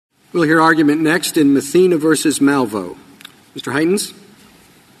We'll hear argument next in Mathena versus Malvo. Mr. Heitens.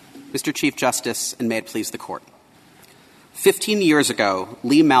 Mr. Chief Justice, and may it please the Court. 15 years ago,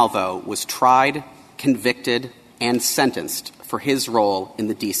 Lee Malvo was tried, convicted, and sentenced for his role in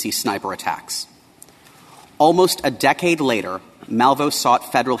the D.C. sniper attacks. Almost a decade later, Malvo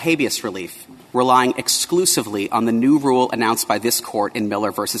sought federal habeas relief, relying exclusively on the new rule announced by this Court in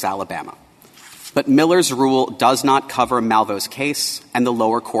Miller versus Alabama. But Miller's rule does not cover Malvo's case, and the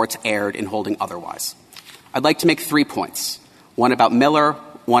lower courts erred in holding otherwise. I'd like to make 3 points, one about Miller,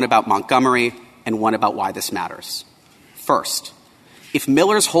 one about Montgomery, and one about why this matters. First, if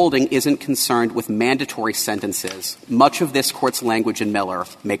Miller's holding isn't concerned with mandatory sentences, much of this Court's language in Miller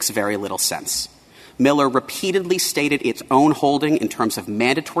makes very little sense. Miller repeatedly stated its own holding in terms of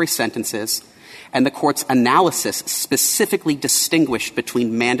mandatory sentences, and the Court's analysis specifically distinguished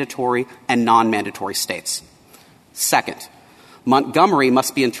between mandatory and non-mandatory states. Second, Montgomery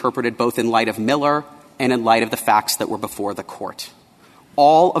must be interpreted both in light of Miller and in light of the facts that were before the Court.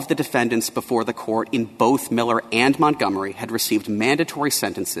 All of the defendants before the Court in both Miller and Montgomery had received mandatory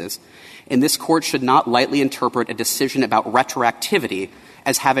sentences, and this Court should not lightly interpret a decision about retroactivity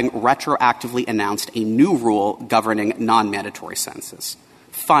as having retroactively announced a new rule governing non-mandatory sentences.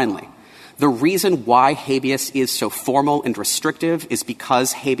 Finally, the reason why habeas is so formal and restrictive is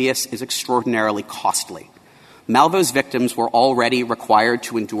because habeas is extraordinarily costly. Malvo's victims were already required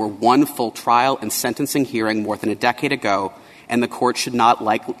to endure one full trial and sentencing hearing more than a decade ago, and the Court should not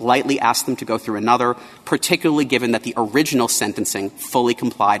lightly ask them to go through another, particularly given that the original sentencing fully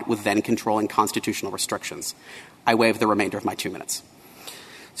complied with then-controlling constitutional restrictions. I waive the remainder of my 2 minutes.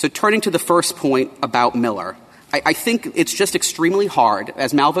 So turning to the first point about Miller, I think it's just extremely hard,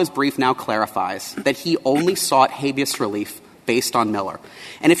 as Malvo's brief now clarifies, that he only sought habeas relief based on Miller.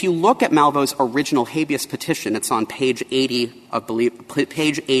 And if you look at Malvo's original habeas petition, it's on page 80 of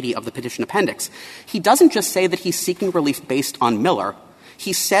the petition appendix, he doesn't just say that he's seeking relief based on Miller.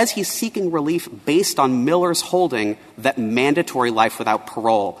 He says he's seeking relief based on Miller's holding that mandatory life without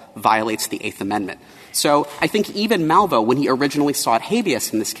parole violates the Eighth Amendment. So I think even Malvo, when he originally sought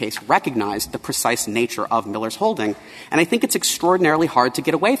habeas in this case, recognized the precise nature of Miller's holding, and I think it's extraordinarily hard to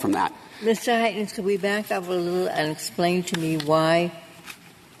get away from that. Mr. Heitens, could we back up a little and explain to me why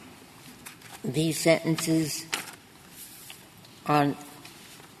these sentences are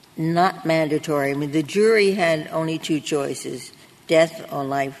not mandatory? I mean, the jury had only two choices, death or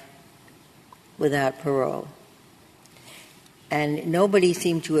life without parole. And nobody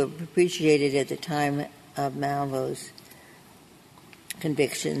seemed to have appreciated at the time of Malvo's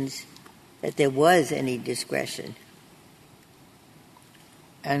convictions that there was any discretion.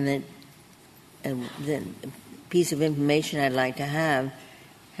 And the piece of information I'd like to have,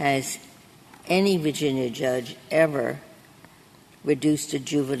 has any Virginia judge ever reduced a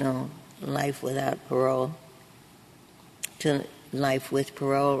juvenile life without parole to life with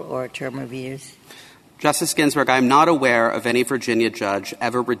parole or a term of years? Justice Ginsburg, I am not aware of any Virginia judge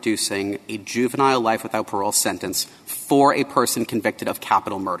ever reducing a juvenile life without parole sentence for a person convicted of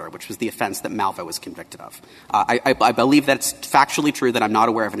capital murder, which was the offense that Malvo was convicted of. I believe that's factually true, that I'm not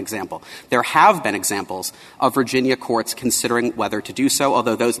aware of an example. There have been examples of Virginia courts considering whether to do so,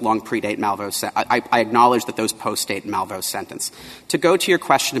 although those long predate Malvo's I acknowledge that those post-date Malvo's sentence. To go to your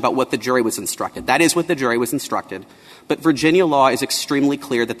question about what the jury was instructed, that is what the jury was instructed, but Virginia law is extremely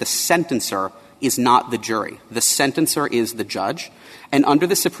clear that the sentencer is not the jury. The sentencer is the judge. And under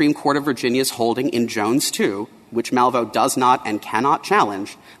the Supreme Court of Virginia's holding in Jones 2, which Malvo does not and cannot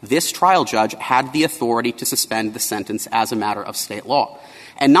challenge, this trial judge had the authority to suspend the sentence as a matter of state law.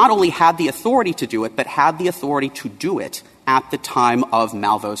 And not only had the authority to do it, but had the authority to do it at the time of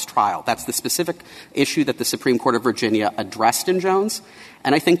Malvo's trial. That's the specific issue that the Supreme Court of Virginia addressed in Jones.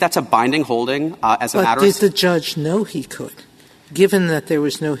 And I think that's a binding holding as a matter of — But did the judge know he could? Given that there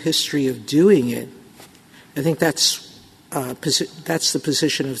was no history of doing it, I think that's the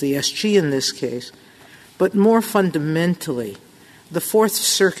position of the SG in this case. But more fundamentally, the Fourth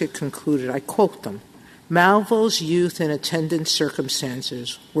Circuit concluded, I quote them, Malvo's youth and attendant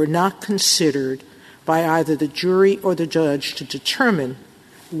circumstances were not considered by either the jury or the judge to determine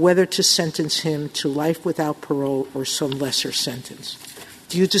whether to sentence him to life without parole or some lesser sentence.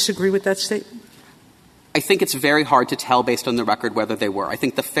 Do you disagree with that statement? I think it's very hard to tell based on the record whether they were. I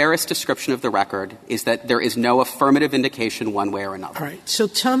think the fairest description of the record is that there is no affirmative indication one way or another. All right. So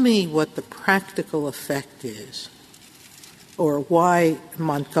tell me what the practical effect is, or why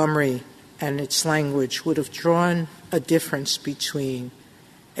Montgomery and its language would have drawn a difference between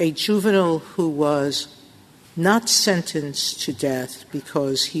a juvenile who was not sentenced to death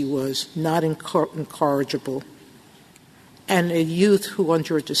because he was not incorrigible and a youth who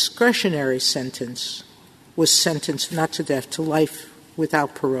under a discretionary sentence was sentenced not to death, to life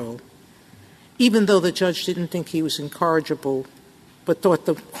without parole, even though the judge didn't think he was incorrigible but thought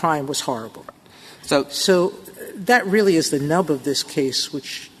the crime was horrible. So that really is the nub of this case,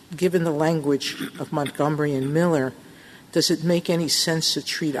 which, given the language of Montgomery and Miller, does it make any sense to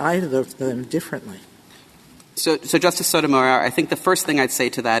treat either of them differently? So Justice Sotomayor, I think the first thing I'd say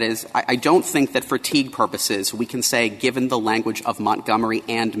to that is I don't think that for Teague purposes we can say given the language of Montgomery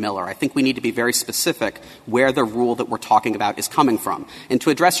and Miller. I think we need to be very specific where the rule that we're talking about is coming from. And to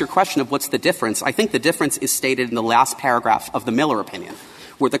address your question of what's the difference, I think the difference is stated in the last paragraph of the Miller opinion,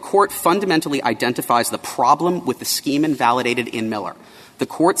 where the Court fundamentally identifies the problem with the scheme invalidated in Miller. The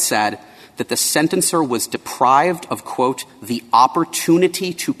Court said that the sentencer was deprived of, quote, the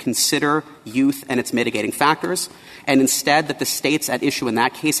opportunity to consider youth and its mitigating factors, and instead that the states at issue in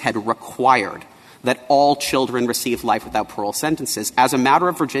that case had required that all children receive life without parole sentences. As a matter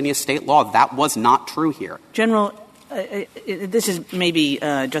of Virginia state law, that was not true here. General, this is maybe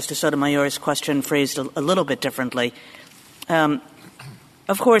Justice Sotomayor's question phrased a little bit differently.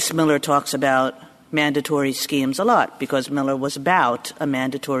 Of course, Miller talks about mandatory schemes a lot because Miller was about a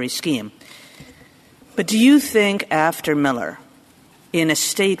mandatory scheme. But do you think after Miller, in a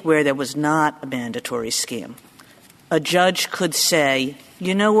state where there was not a mandatory scheme, a judge could say,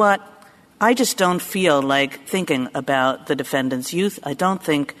 you know what, I just don't feel like thinking about the defendant's youth. I don't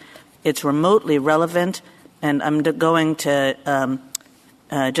think it's remotely relevant, and I'm going to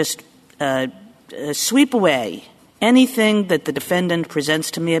just sweep away anything that the defendant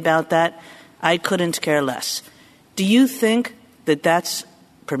presents to me about that. I couldn't care less. Do you think that that's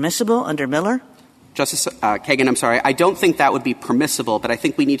permissible under Miller? Justice Kagan, I'm sorry. I don't think that would be permissible, but I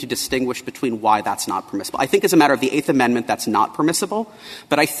think we need to distinguish between why that's not permissible. I think as a matter of the Eighth Amendment, that's not permissible,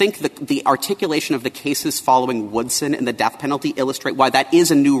 but I think the articulation of the cases following Woodson and the death penalty illustrate why that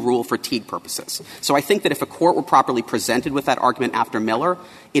is a new rule for Teague purposes. So I think that if a court were properly presented with that argument after Miller,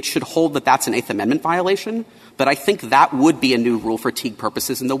 it should hold that that's an Eighth Amendment violation, but I think that would be a new rule for Teague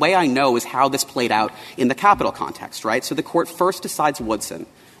purposes, and the way I know is how this played out in the capital context, right? So the court first decides Woodson,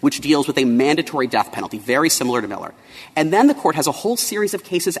 which deals with a mandatory death penalty, very similar to Miller. And then the court has a whole series of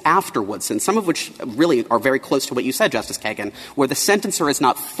cases after Woodson, some of which really are very close to what you said, Justice Kagan, where the sentencer is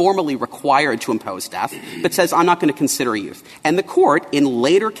not formally required to impose death, but says, I'm not going to consider youth. And the court, in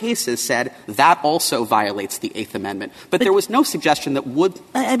later cases, said that also violates the Eighth Amendment. But there was no suggestion that would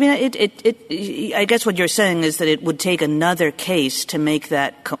 — I mean, I guess what you're saying is that it would take another case to make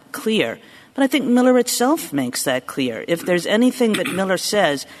that clear. But I think Miller itself makes that clear. If there's anything that Miller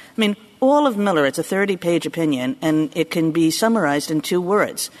says — I mean, all of Miller, it's a 30-page opinion, and it can be summarized in 2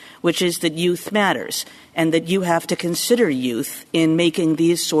 words, which is that youth matters, and that you have to consider youth in making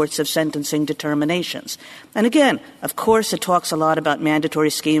these sorts of sentencing determinations. And again, of course, it talks a lot about mandatory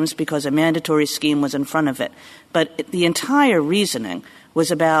schemes because a mandatory scheme was in front of it. But the entire reasoning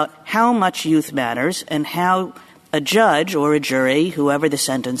was about how much youth matters and how a judge or a jury, whoever the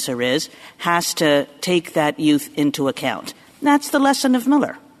sentencer is, has to take that youth into account. That's the lesson of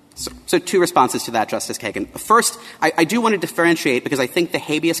Miller. So 2 responses to that, Justice Kagan. First, I do want to differentiate because I think the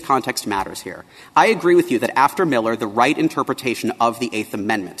habeas context matters here. I agree with you that after Miller, the right interpretation of the Eighth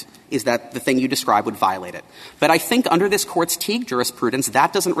Amendment is that the thing you described would violate it. But I think under this Court's Teague jurisprudence,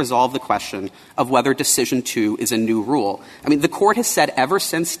 that doesn't resolve the question of whether Decision 2 is a new rule. I mean, the Court has said ever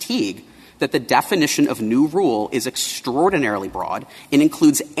since Teague that the definition of new rule is extraordinarily broad and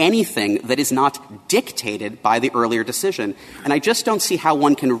includes anything that is not dictated by the earlier decision. And I just don't see how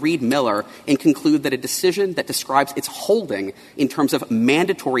one can read Miller and conclude that a decision that describes its holding in terms of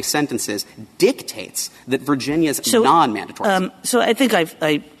mandatory sentences dictates that Virginia's non-mandatory. So I think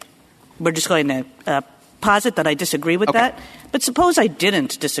we're just going to posit that I disagree with that. But suppose I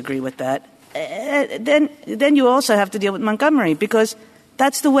didn't disagree with that. Then you also have to deal with Montgomery because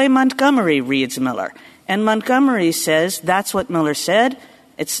that's the way Montgomery reads Miller. And Montgomery says that's what Miller said.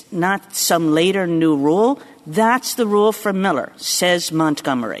 It's not some later new rule. That's the rule from Miller, says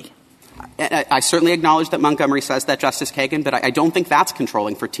Montgomery. I certainly acknowledge that Montgomery says that, Justice Kagan, but I don't think that's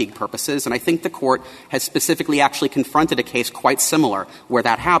controlling for Teague purposes. And I think the Court has specifically actually confronted a case quite similar where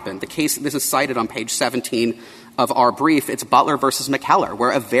that happened. The case, this is cited on page 17 of our brief, it's Butler versus McKellar,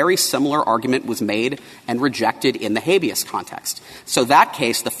 where a very similar argument was made and rejected in the habeas context. So that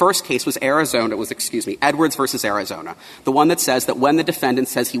case, the first case was Edwards versus Arizona, the one that says that when the defendant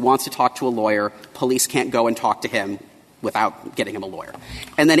says he wants to talk to a lawyer, police can't go and talk to him without getting him a lawyer.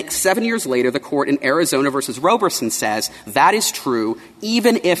 And then 7 years later, the court in Arizona versus Roberson says that is true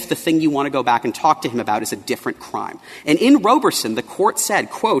even if the thing you want to go back and talk to him about is a different crime. And in Roberson, the court said,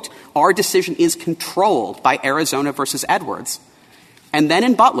 quote, our decision is controlled by Arizona versus Edwards. And then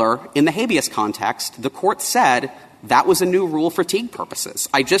in Butler, in the habeas context, the court said that was a new rule for Teague purposes.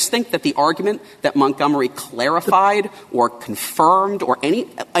 I just think that the argument that Montgomery clarified or confirmed or any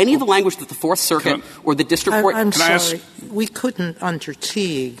of the language that the Fourth Circuit or the district court— I'm sorry. We couldn't, under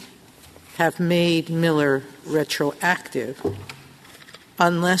Teague, have made Miller retroactive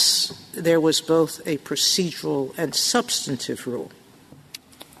unless there was both a procedural and substantive rule.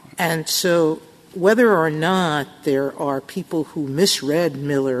 And so whether or not there are people who misread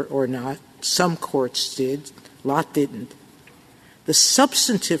Miller or not, some courts did, a lot didn't. The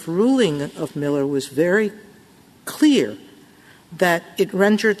substantive ruling of Miller was very clear that it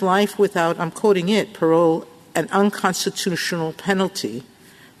rendered life without, I'm quoting it, parole an unconstitutional penalty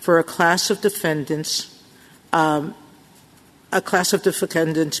for a class of defendants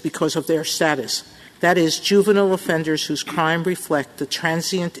because of their status. That is, juvenile offenders whose crime reflect the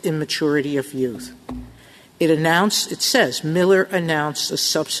transient immaturity of youth. It says, Miller announced a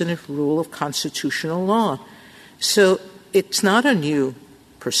substantive rule of constitutional law. So it's not a new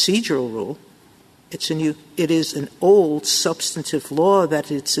procedural rule. It is an old substantive law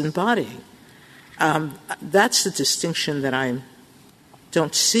that it's embodying. That's the distinction that I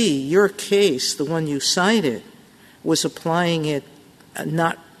don't see. Your case, the one you cited, was applying it,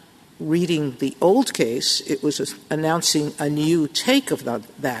 not reading the old case. It was announcing a new take of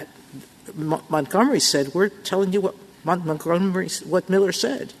that. Montgomery said, we're telling you what Miller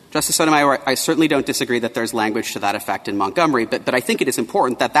said. Justice Sotomayor, I certainly don't disagree that there's language to that effect in Montgomery, but I think it is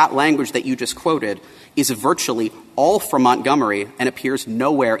important that language that you just quoted is virtually all from Montgomery and appears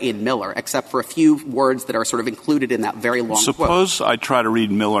nowhere in Miller, except for a few words that are sort of included in that very long quote. Suppose I try to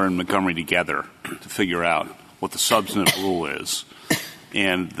read Miller and Montgomery together to figure out what the substantive rule is,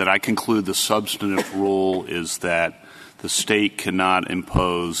 and that I conclude the substantive rule is that the state cannot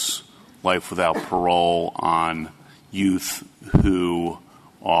impose life without parole on youth who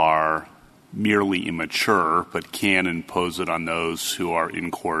are merely immature, but can impose it on those who are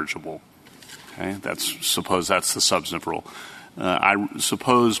incorrigible. Okay, suppose that's the substantive rule. I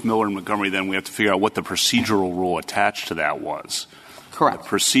suppose Miller and Montgomery, then we have to figure out what the procedural rule attached to that was. Correct. The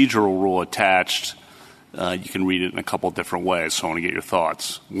procedural rule attached, you can read it in a couple different ways, so I want to get your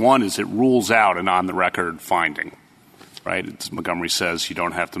thoughts. One is it rules out an on-the-record finding. Right? Montgomery says you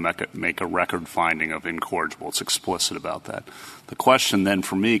don't have to make a record finding of incorrigible. It's explicit about that. The question then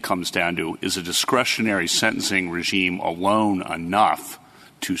for me comes down to, is a discretionary sentencing regime alone enough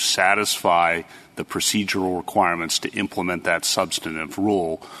to satisfy the procedural requirements to implement that substantive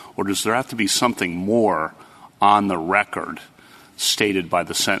rule, or does there have to be something more on the record stated by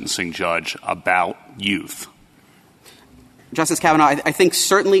the sentencing judge about youth? Justice Kavanaugh, I think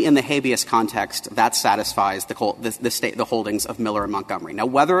certainly in the habeas context that satisfies the holdings of Miller and Montgomery. Now,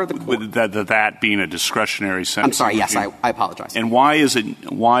 whether the court— that being a discurring sentencing I'm sorry, yes, regime. I apologize. And why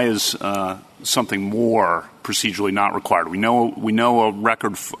is something more procedurally not required? We know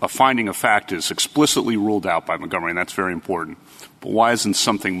a finding of fact is explicitly ruled out by Montgomery, and that's very important. But why isn't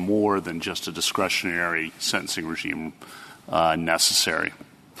something more than just a discretionary sentencing regime necessary?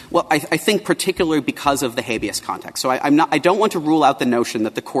 Well, I think particularly because of the habeas context. So I don't want to rule out the notion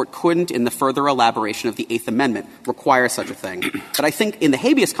that the court couldn't, in the further elaboration of the Eighth Amendment, require such a thing. But I think in the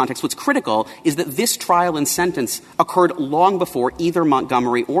habeas context, what's critical is that this trial and sentence occurred long before either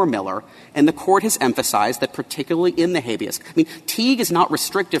Montgomery or Miller, and the court has emphasized that particularly in the habeas. I mean, Teague is not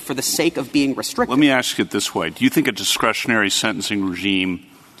restrictive for the sake of being restrictive. Let me ask it this way. Do you think a discretionary sentencing regime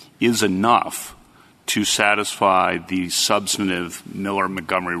is enough to satisfy the substantive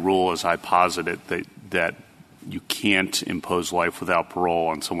Miller-Montgomery rule, as I posit it, that you can't impose life without parole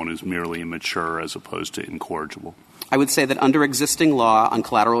on someone who's merely immature as opposed to incorrigible? I would say that under existing law on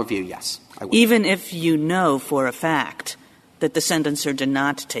collateral review, yes. I would. Even if you know for a fact that the sentencer did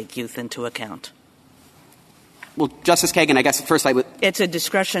not take youth into account? Well, Justice Kagan, I guess first I would— It's a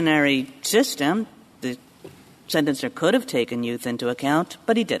discretionary system. The sentencer could have taken youth into account,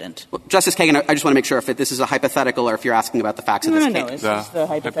 but he didn't. Well, Justice Kagan, I just want to make sure if this is a hypothetical or if you're asking about the facts of this case. No, this is the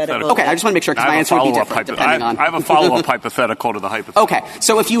hypothetical. Okay, I just want to make sure because my answer would be different depending on— I have a follow-up hypothetical to the hypothetical. Okay,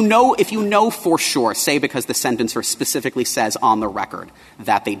 so if you know for sure, say because the sentencer specifically says on the record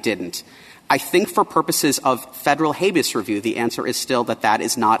that they didn't, I think for purposes of federal habeas review, the answer is still that that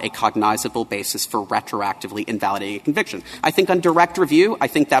is not a cognizable basis for retroactively invalidating a conviction. I think on direct review, I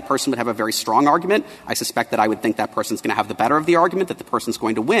think that person would have a very strong argument. I suspect that I would think that person's going to have the better of the argument, that the person's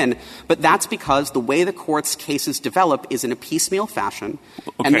going to win. But that's because the way the court's cases develop is in a piecemeal fashion.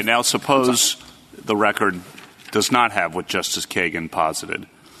 Okay, now suppose the record does not have what Justice Kagan posited.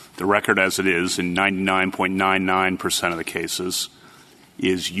 The record as it is in 99.99% of the cases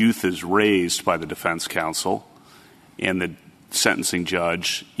is youth is raised by the defense counsel, and the sentencing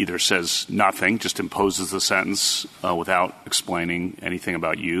judge either says nothing, just imposes the sentence without explaining anything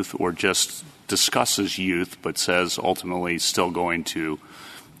about youth, or just discusses youth but says ultimately still going to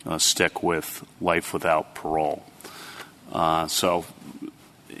stick with life without parole. So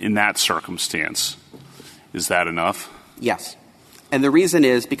in that circumstance, is that enough? Yes. And the reason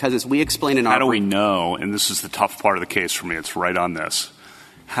is because, as we explain in our— How do we know, and this is the tough part of the case for me, it's right on this,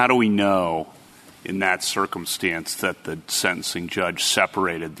 how do we know in that circumstance that the sentencing judge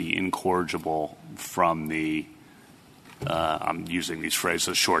separated the incorrigible from the, I'm using these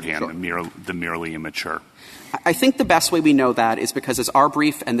phrases shorthand, sure, the merely immature? I think the best way we know that is because, as our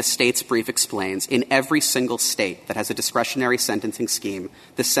brief and the state's brief explains, in every single state that has a discretionary sentencing scheme,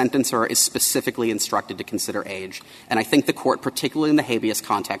 the sentencer is specifically instructed to consider age. And I think the court, particularly in the habeas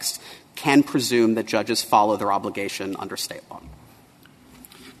context, can presume that judges follow their obligation under state law.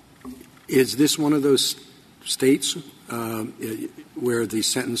 Is this one of those states where the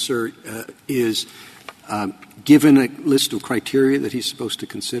sentencer is given a list of criteria that he's supposed to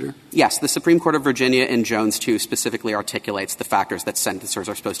consider? Yes. The Supreme Court of Virginia in Jones 2 specifically articulates the factors that sentencers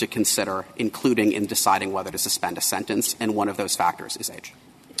are supposed to consider, including in deciding whether to suspend a sentence, and one of those factors is age.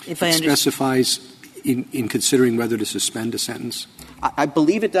 If it specifies in considering whether to suspend a sentence? I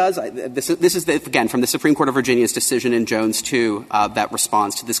believe it does. This is again, from the Supreme Court of Virginia's decision in Jones 2 that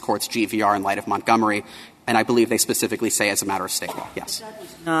responds to this court's GVR in light of Montgomery. And I believe they specifically say as a matter of state law, yes.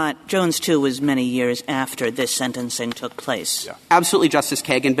 Jones 2 was many years after this sentencing took place. Yeah. Absolutely, Justice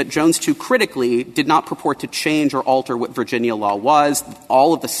Kagan. But Jones 2 critically did not purport to change or alter what Virginia law was.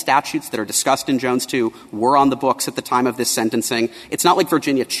 All of the statutes that are discussed in Jones 2 were on the books at the time of this sentencing. It's not like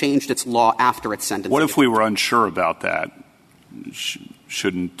Virginia changed its law after its sentencing. What if we were unsure about that?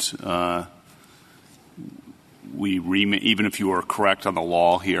 Shouldn't we even if you were correct on the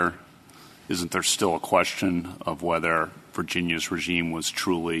law here, isn't there still a question of whether Virginia's regime was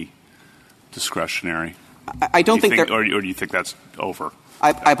truly discretionary? I don't think or do you think that's over?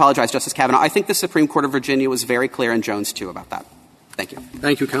 I apologize, Justice Kavanaugh. I think the Supreme Court of Virginia was very clear in Jones 2 about that. Thank you.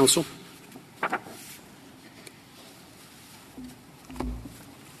 Thank you, counsel.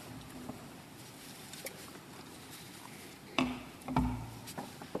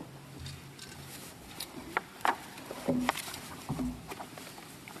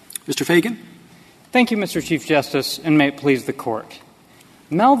 Mr. Fagan. Thank you, Mr. Chief Justice, and may it please the Court.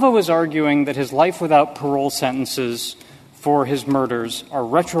 Malvo is arguing that his life without parole sentences for his murders are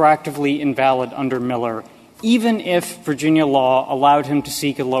retroactively invalid under Miller, even if Virginia law allowed him to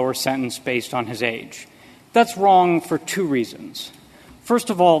seek a lower sentence based on his age. That's wrong for two reasons. First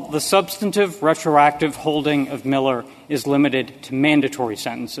of all, the substantive retroactive holding of Miller is limited to mandatory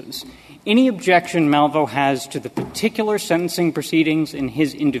sentences. Any objection Malvo has to the particular sentencing proceedings in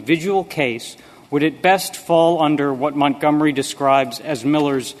his individual case would at best fall under what Montgomery describes as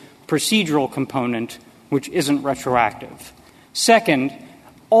Miller's procedural component, which isn't retroactive. Second,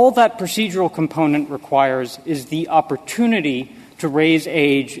 all that procedural component requires is the opportunity to raise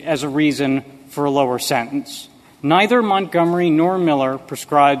age as a reason for a lower sentence. Neither Montgomery nor Miller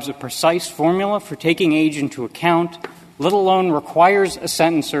prescribes a precise formula for taking age into account, let alone requires a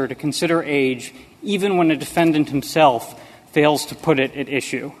sentencer to consider age even when a defendant himself fails to put it at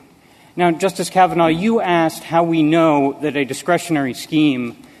issue. Now, Justice Kavanaugh, you asked how we know that a discretionary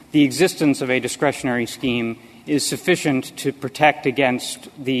scheme, the existence of a discretionary scheme, is sufficient to protect against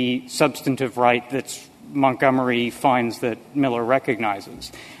the substantive right that Montgomery finds that Miller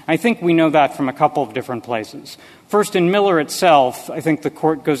recognizes. I think we know that from a couple of different places. First, in Miller itself, I think the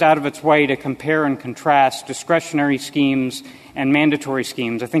Court goes out of its way to compare and contrast discretionary schemes and mandatory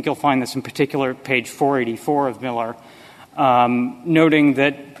schemes. I think you'll find this in particular at page 484 of Miller, noting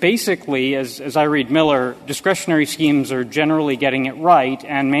that basically, as I read Miller, discretionary schemes are generally getting it right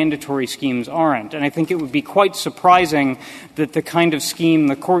and mandatory schemes aren't. And I think it would be quite surprising that the kind of scheme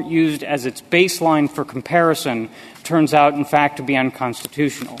the Court used as its baseline for comparison turns out, in fact, to be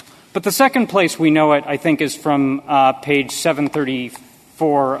unconstitutional. But the second place we know it, I think, is from page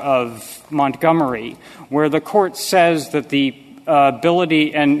 734 of Montgomery, where the Court says that the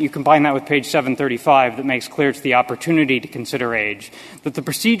ability, and you combine that with page 735 that makes clear it's the opportunity to consider age, that the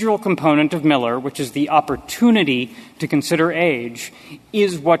procedural component of Miller, which is the opportunity to consider age,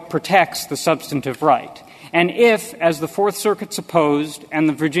 is what protects the substantive right. And if, as the Fourth Circuit supposed and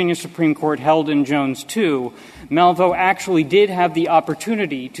the Virginia Supreme Court held in Jones 2, Malveaux actually did have the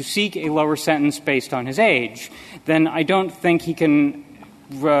opportunity to seek a lower sentence based on his age, then I don't think he can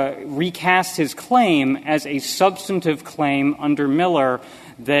recast his claim as a substantive claim under Miller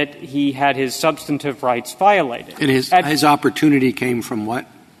that he had his substantive rights violated. And his opportunity came from what?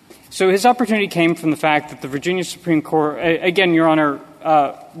 So his opportunity came from the fact that the Virginia Supreme Court, again, Your Honor,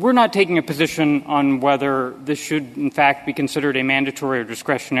 we're not taking a position on whether this should, in fact, be considered a mandatory or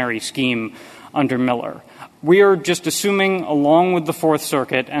discretionary scheme under Miller. We are just assuming, along with the Fourth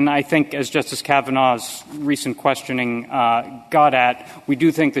Circuit, and I think as Justice Kavanaugh's recent questioning got at, we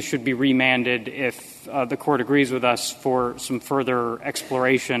do think this should be remanded if the Court agrees with us for some further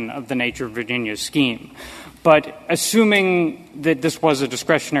exploration of the nature of Virginia's scheme. But assuming that this was a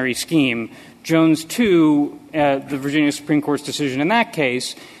discretionary scheme, Jones 2, the Virginia Supreme Court's decision in that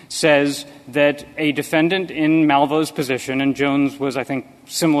case, says that a defendant in Malveau's position, and Jones was, I think,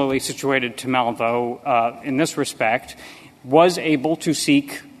 similarly situated to Malveaux in this respect, was able to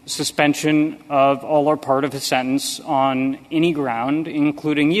seek suspension of all or part of his sentence on any ground,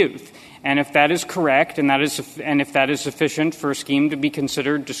 including youth. And if that is correct, and if that is sufficient for a scheme to be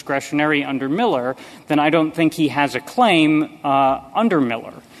considered discretionary under Miller, then I don't think he has a claim under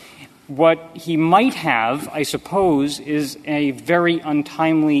Miller. What he might have, I suppose, is a very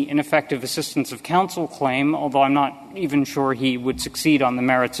untimely, ineffective assistance of counsel claim, although I'm not even sure he would succeed on the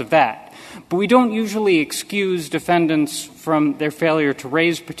merits of that. But we don't usually excuse defendants from their failure to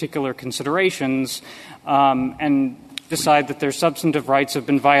raise particular considerations and decide that their substantive rights have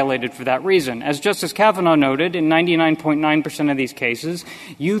been violated for that reason. As Justice Kavanaugh noted, in 99.9% of these cases,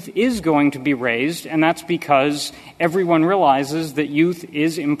 youth is going to be raised, and that's because everyone realizes that youth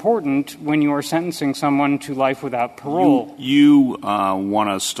is important when you are sentencing someone to life without parole. You want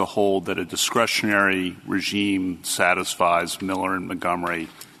us to hold that a discretionary regime satisfies Miller and Montgomery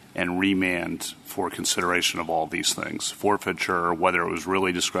and remand for consideration of all these things, forfeiture, whether it was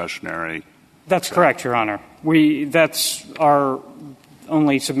really discretionary. That's correct, Your Honor. That's our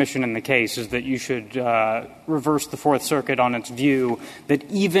only submission in the case, is that you should reverse the Fourth Circuit on its view that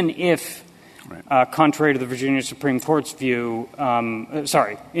even if, contrary to the Virginia Supreme Court's view,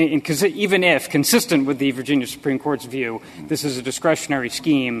 even if, consistent with the Virginia Supreme Court's view, this is a discretionary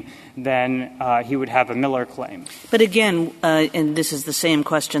scheme, then he would have a Miller claim. But again, and this is the same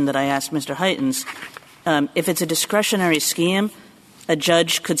question that I asked Mr. Heitens, if it's a discretionary scheme, a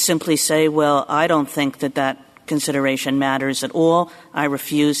judge could simply say, well, I don't think that consideration matters at all. I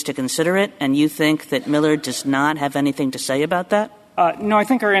refuse to consider it. And you think that Miller does not have anything to say about that? No, I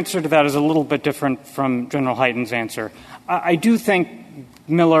think our answer to that is a little bit different from General Heitens' answer. I do think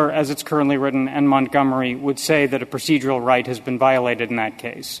Miller, as it's currently written, and Montgomery would say that a procedural right has been violated in that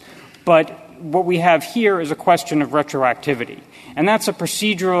case. But what we have here is a question of retroactivity. And that's a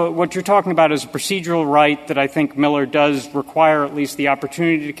procedural – what you're talking about is a procedural right that I think Miller does require at least the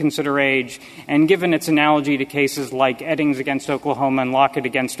opportunity to consider age. And given its analogy to cases like Eddings against Oklahoma and Lockett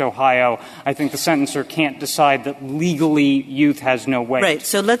against Ohio, I think the sentencer can't decide that legally youth has no weight. Right.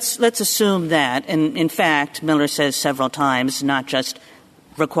 So let's assume that. And in fact, Miller says several times not just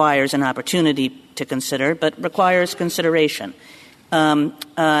requires an opportunity to consider, but requires consideration. And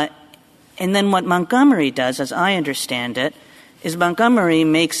then what Montgomery does, as I understand it, is Montgomery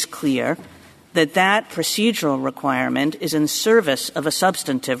makes clear that procedural requirement is in service of a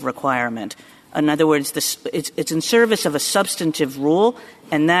substantive requirement. In other words, it's in service of a substantive rule,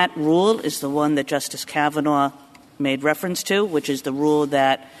 and that rule is the one that Justice Kavanaugh made reference to, which is the rule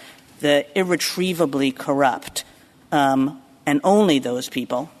that the irretrievably corrupt and only those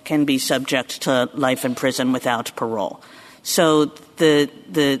people can be subject to life in prison without parole. So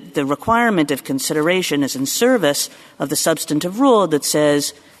the requirement of consideration is in service of the substantive rule that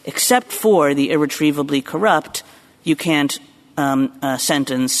says, except for the irretrievably corrupt, you can't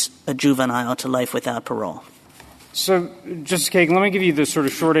sentence a juvenile to life without parole. So, Justice Kagan, let me give you the sort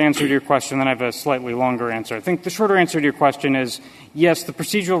of short answer to your question, then I have a slightly longer answer. I think the shorter answer to your question is, yes, the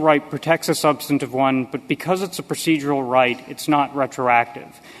procedural right protects a substantive one, but because it's a procedural right, it's not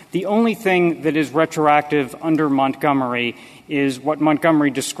retroactive. The only thing that is retroactive under Montgomery is what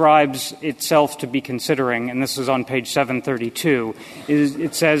Montgomery describes itself to be considering, and this is on page 732,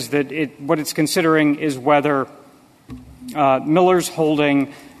 it says that what it's considering is whether Miller's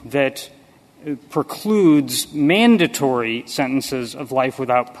holding that precludes mandatory sentences of life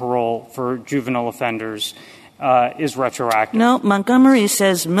without parole for juvenile offenders is retroactive. No, Montgomery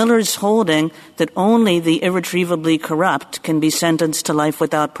says Miller's holding that only the irretrievably corrupt can be sentenced to life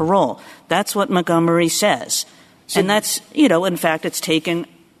without parole. That's what Montgomery says. And that's, in fact, it's taking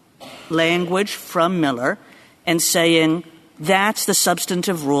language from Miller and saying that's the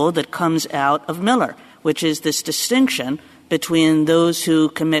substantive rule that comes out of Miller, which is this distinction between those who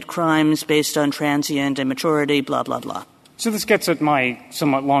commit crimes based on transient immaturity, blah, blah, blah. So this gets at my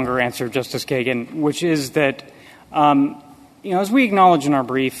somewhat longer answer, Justice Kagan, which is that, as we acknowledge in our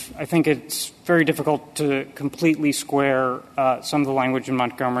brief, I think it's very difficult to completely square some of the language in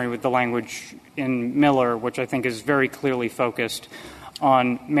Montgomery with the language in Miller, which I think is very clearly focused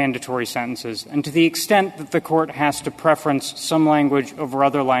on mandatory sentences. And to the extent that the court has to preference some language over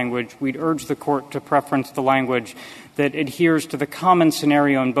other language, we'd urge the court to preference the language that adheres to the common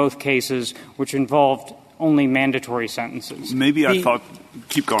scenario in both cases, which involved only mandatory sentences.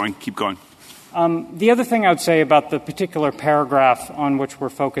 Keep going. The other thing I would say about the particular paragraph on which we're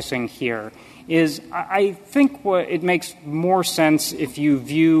focusing here is I think it makes more sense if you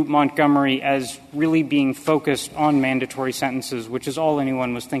view Montgomery as really being focused on mandatory sentences, which is all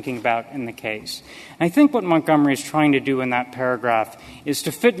anyone was thinking about in the case. And I think what Montgomery is trying to do in that paragraph is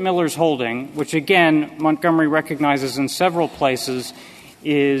to fit Miller's holding, which, again, Montgomery recognizes in several places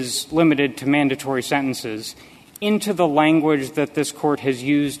is limited to mandatory sentences, into the language that this court has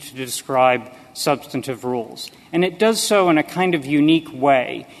used to describe substantive rules. And it does so in a kind of unique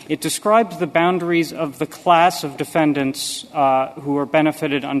way. It describes the boundaries of the class of defendants who are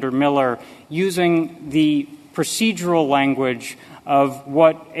benefited under Miller using the procedural language of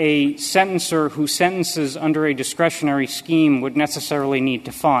what a sentencer who sentences under a discretionary scheme would necessarily need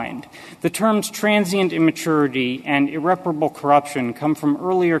to find. The terms transient immaturity and irreparable corruption come from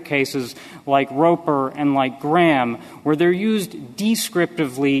earlier cases like Roper and like Graham, where they're used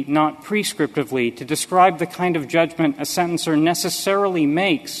descriptively, not prescriptively, to describe the kind of judgment a sentencer necessarily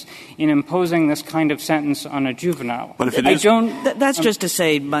makes in imposing this kind of sentence on a juvenile. But if it is, that's just to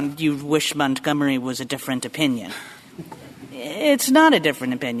say you wish Montgomery was a different opinion. It's not a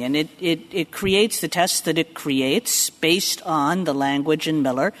different opinion. It creates the test that it creates based on the language in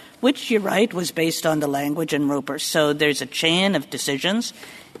Miller, which, you're right, was based on the language in Roper. So there's a chain of decisions,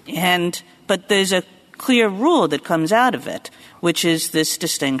 but there's a clear rule that comes out of it, which is this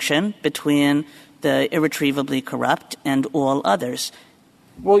distinction between the irretrievably corrupt and all others.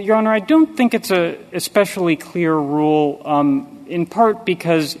 Well, Your Honor, I don't think it's a especially clear rule, in part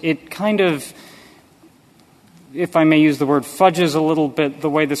because it kind of, if I may use the word, fudges a little bit the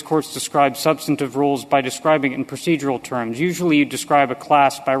way this Court describes substantive rules by describing it in procedural terms. Usually you describe a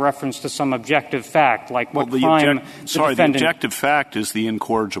class by reference to some objective fact, like what crime the defendant... the objective fact is the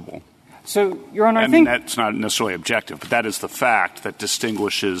incorrigible. So, Your Honor, I mean, that's not necessarily objective, but that is the fact that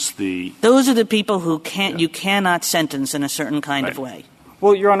distinguishes the... Those are the people who you cannot sentence in a certain kind of way.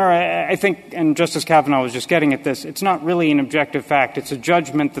 Well, Your Honor, I think, and Justice Kavanaugh was just getting at this, it's not really an objective fact. It's a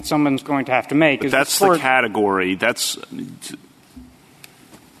judgment that someone's going to have to make. But that's the category.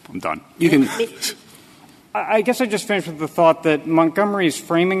 I'm done. You can... I guess I just finished with the thought that Montgomery's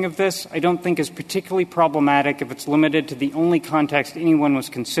framing of this I don't think is particularly problematic if it's limited to the only context anyone was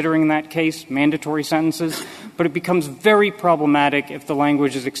considering in that case, mandatory sentences, but it becomes very problematic if the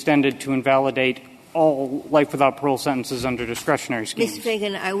language is extended to invalidate all life without parole sentences under discretionary schemes. Mr.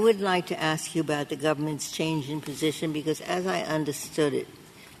 Fagan, I would like to ask you about the government's change in position, because as I understood it,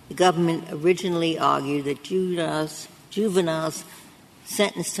 the government originally argued that juveniles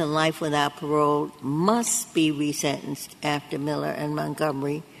sentenced to life without parole must be resentenced after Miller and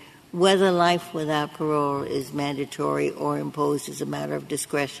Montgomery, whether life without parole is mandatory or imposed as a matter of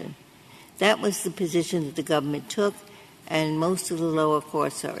discretion. That was the position that the government took, and most of the lower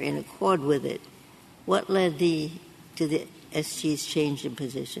courts are in accord with it. What led to the SG's change in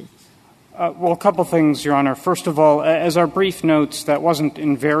position? Well, a couple things, Your Honor. First of all, as our brief notes, that wasn't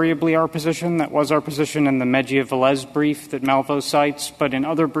invariably our position. That was our position in the Mejia-Velez brief that Malvo cites. But in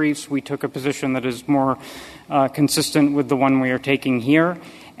other briefs, we took a position that is more consistent with the one we are taking here.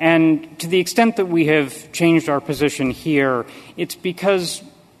 And to the extent that we have changed our position here, it's because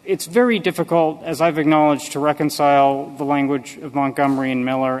it's very difficult, as I've acknowledged, to reconcile the language of Montgomery and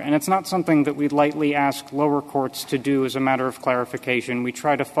Miller, and it's not something that we'd lightly ask lower courts to do as a matter of clarification. We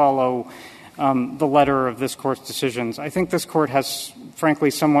try to follow the letter of this Court's decisions. I think this Court has,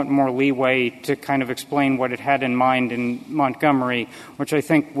 frankly, somewhat more leeway to kind of explain what it had in mind in Montgomery, which I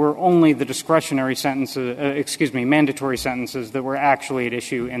think were only the discretionary sentences, mandatory sentences that were actually at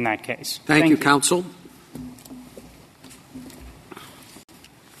issue in that case. Thank you, counsel.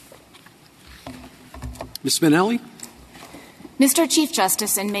 Ms. Spinelli? Mr. Chief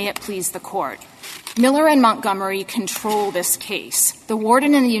Justice, and may it please the Court, Miller and Montgomery control this case. The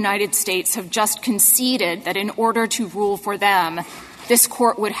warden and the United States have just conceded that in order to rule for them, this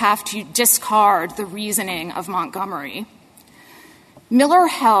court would have to discard the reasoning of Montgomery. Miller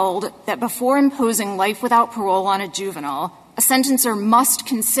held that before imposing life without parole on a juvenile, a sentencer must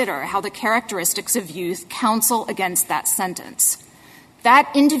consider how the characteristics of youth counsel against that sentence.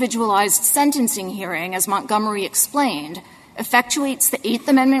 That individualized sentencing hearing, as Montgomery explained, effectuates the Eighth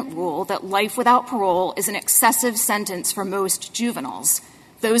Amendment rule that life without parole is an excessive sentence for most juveniles,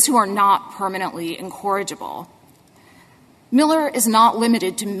 those who are not permanently incorrigible. Miller is not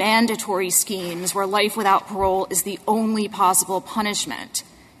limited to mandatory schemes where life without parole is the only possible punishment.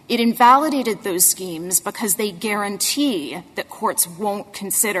 It invalidated those schemes because they guarantee that courts won't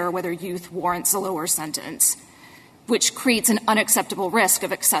consider whether youth warrants a lower sentence, which creates an unacceptable risk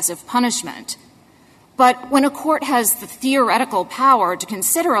of excessive punishment. But when a court has the theoretical power to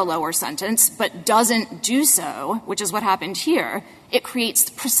consider a lower sentence but doesn't do so, which is what happened here, it creates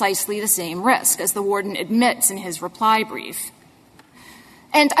precisely the same risk, as the warden admits in his reply brief.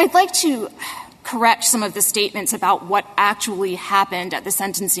 And I'd like to correct some of the statements about what actually happened at the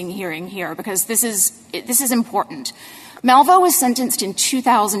sentencing hearing here, because this is important. Malvo was sentenced in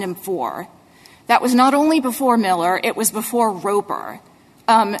 2004. That was not only before Miller, it was before Roper.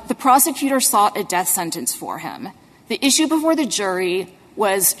 The prosecutor sought a death sentence for him. The issue before the jury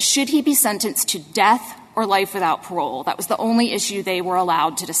was, should he be sentenced to death or life without parole? That was the only issue they were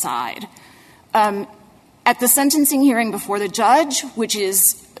allowed to decide. At the sentencing hearing before the judge, which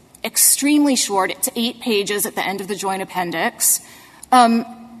is extremely short, it's 8 pages at the end of the joint appendix,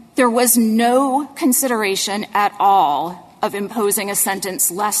 there was no consideration at all of imposing a sentence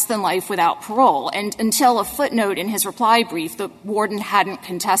less than life without parole. And until a footnote in his reply brief, the warden hadn't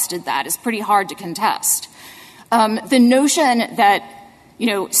contested that. It's pretty hard to contest. The notion that,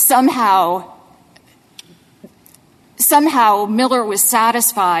 somehow Miller was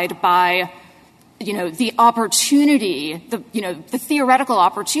satisfied by, the opportunity, the theoretical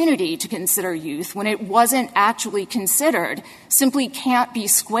opportunity to consider youth when it wasn't actually considered simply can't be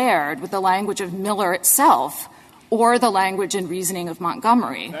squared with the language of Miller itself or the language and reasoning of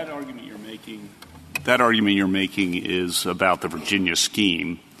Montgomery. That argument you're making is about the Virginia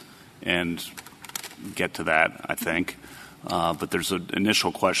scheme, and get to that, I think. But there's an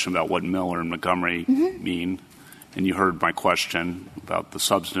initial question about what Miller and Montgomery mean. And you heard my question about the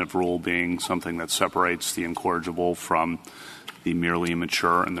substantive rule being something that separates the incorrigible from the merely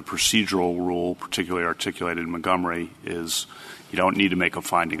immature. And the procedural rule, particularly articulated in Montgomery, is you don't need to make a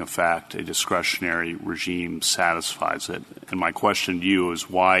finding of fact. A discretionary regime satisfies it. And my question to you is,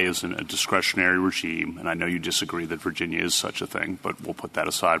 why isn't a discretionary regime, and I know you disagree that Virginia is such a thing, but we'll put that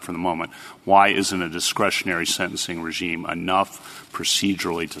aside for the moment, why isn't a discretionary sentencing regime enough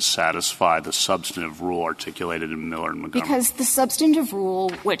procedurally to satisfy the substantive rule articulated in Miller and Montgomery? Because the substantive rule,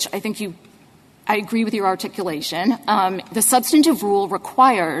 which I agree with your articulation. The substantive rule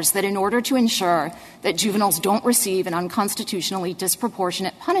requires that in order to ensure that juveniles don't receive an unconstitutionally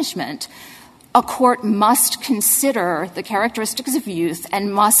disproportionate punishment, a court must consider the characteristics of youth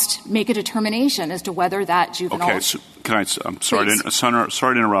and must make a determination as to whether that juvenile... Okay, so I'm sorry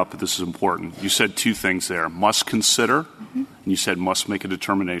to interrupt, but this is important. You said 2 things there. Must consider, and you said must make a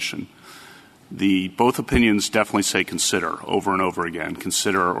determination. Both opinions definitely say consider over and over again.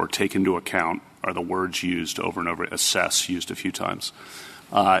 Consider or take into account are the words used over and over. Assess, used a few times.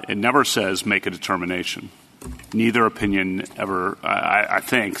 It never says make a determination. Neither opinion ever, I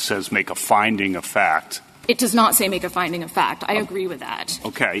think, says make a finding of fact. It does not say make a finding of fact. I agree with that.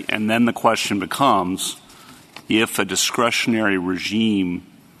 Okay, and then the question becomes, if a discretionary regime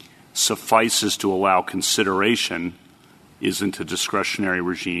suffices to allow consideration, isn't a discretionary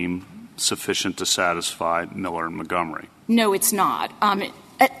regime sufficient to satisfy Miller and Montgomery? No, it's not.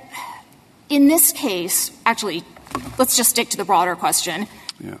 In this case, actually, let's just stick to the broader question.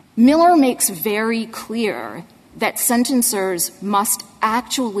 Yeah. Miller makes very clear that sentencers must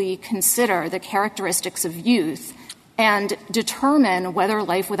actually consider the characteristics of youth and determine whether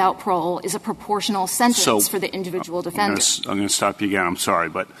life without parole is a proportional sentence for the individual defendant. I'm going to stop you again. I'm sorry.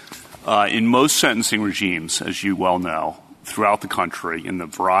 But in most sentencing regimes, as you well know, throughout the country, in the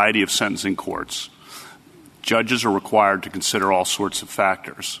variety of sentencing courts, judges are required to consider all sorts of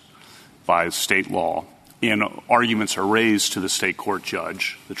factors by state law. And arguments are raised to the state court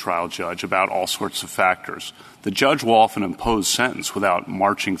judge, the trial judge, about all sorts of factors. The judge will often impose sentence without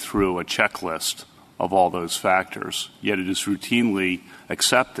marching through a checklist of all those factors. Yet it is routinely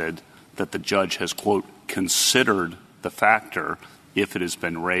accepted that the judge has, quote, considered the factor if it has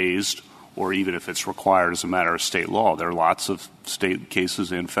been raised or even if it's required as a matter of state law. There are lots of state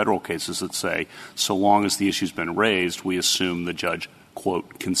cases and federal cases that say so long as the issue's been raised, we assume the judge,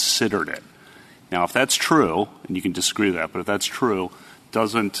 quote, considered it. Now, if that's true, and you can disagree with that, but if that's true,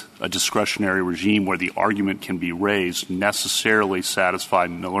 doesn't a discretionary regime where the argument can be raised necessarily satisfy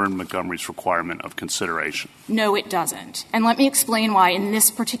Miller and Montgomery's requirement of consideration? No, it doesn't. And let me explain why in this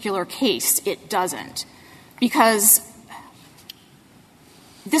particular case it doesn't. Because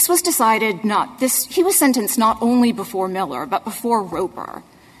this was decided he was sentenced not only before Miller, but before Roper.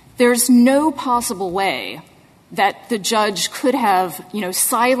 There's no possible way that the judge could have,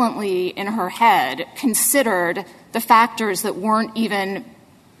 silently in her head considered the factors that weren't even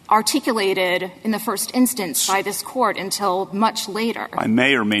articulated in the first instance by this court until much later. I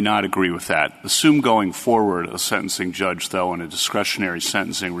may or may not agree with that. Assume going forward a sentencing judge, though, in a discretionary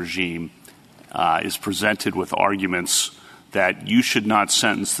sentencing regime is presented with arguments that you should not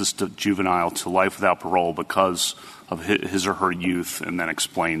sentence this juvenile to life without parole because of his or her youth, and then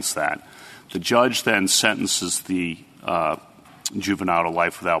explains that. The judge then sentences the juvenile to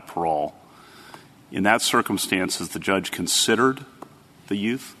life without parole. In that circumstance, has the judge considered the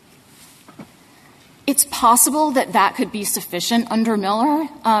youth? It's possible that that could be sufficient under Miller.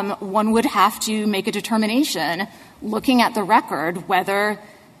 One would have to make a determination, looking at the record, whether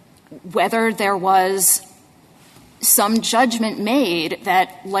there was some judgment made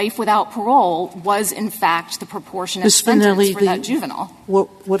that life without parole was, in fact, the proportionate sentence for that juvenile.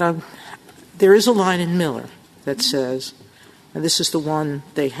 There is a line in Miller that says, and this is the one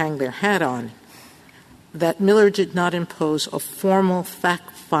they hang their hat on, that Miller did not impose a formal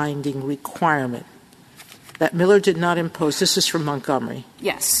fact-finding requirement. That Miller did not impose, this is from Montgomery.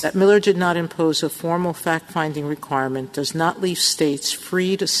 Yes. That Miller did not impose a formal fact-finding requirement does not leave states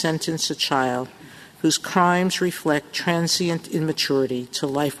free to sentence a child whose crimes reflect transient immaturity to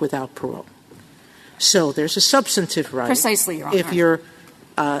life without parole. So there's a substantive right. Precisely, Your Honor.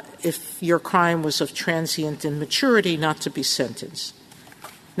 If your crime was of transient immaturity, not to be sentenced.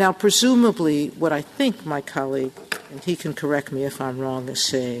 Now, presumably, what I think my colleague, and he can correct me if I'm wrong, is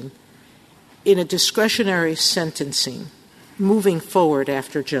saying, in a discretionary sentencing, moving forward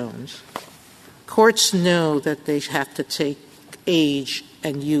after Jones, courts know that they have to take age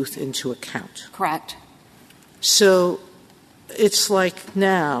and youth into account. Correct. So it's like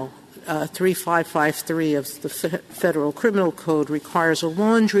now, 3553 of the Federal Criminal Code requires a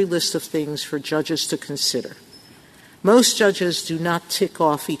laundry list of things for judges to consider. Most judges do not tick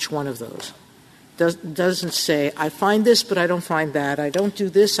off each one of those. Doesn't say, I find this, but I don't find that. I don't do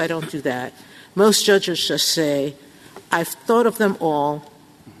this, I don't do that. Most judges just say, I've thought of them all,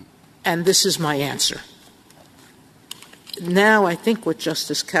 and this is my answer. Now I think what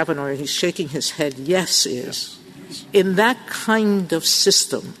Justice Kavanaugh, he's shaking his head yes is, in that kind of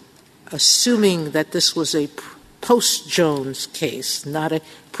system, assuming that this was a post-Jones case, not a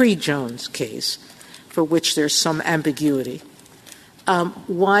pre-Jones case, for which there's some ambiguity,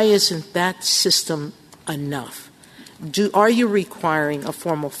 why isn't that system enough? Are you requiring a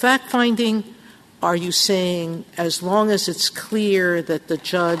formal fact-finding? Are you saying as long as it's clear that the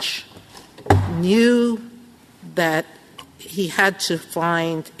judge knew that he had to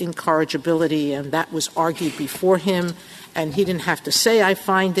find incorrigibility and that was argued before him and he didn't have to say I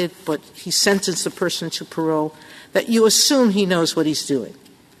find it, but he sentenced the person to parole, that you assume he knows what he's doing?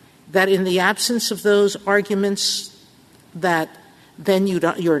 That in the absence of those arguments, that then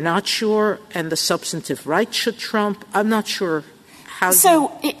you're not sure and the substantive right should trump? I'm not sure how.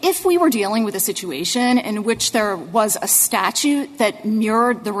 So if we were dealing with a situation in which there was a statute that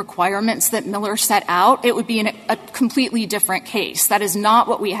mirrored the requirements that Miller set out, it would be a completely different case. That is not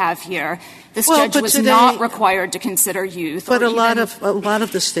what we have here. This judge was not required to consider youth. But a lot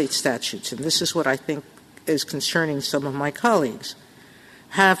of the state statutes, and this is what I think is concerning some of my colleagues,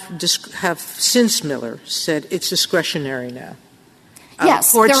 have since Miller said it's discretionary now.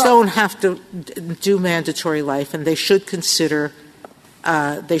 Yes, courts don't have to do mandatory life, and they should consider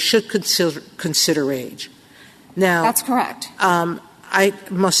age. Now, that's correct. I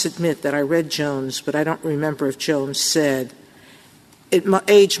must admit that I read Jones, but I don't remember if Jones said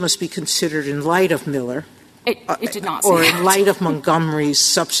age must be considered in light of Miller. It did not say or that. In light of Montgomery's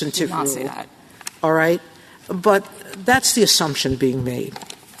substantive rule. It did not say that. All right, but that's the assumption being made.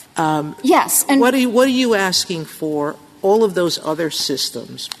 Yes, and what are you asking for? All of those other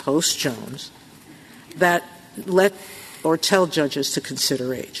systems post Jones that let or tell judges to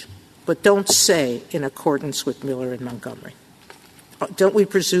consider age, but don't say in accordance with Miller and Montgomery. Don't we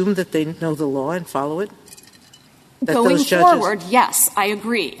presume that they know the law and follow it? Going forward, yes, I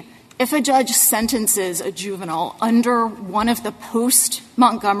agree. if a judge sentences a juvenile under one of the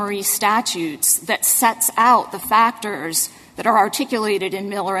post-Montgomery statutes that sets out the factors that are articulated in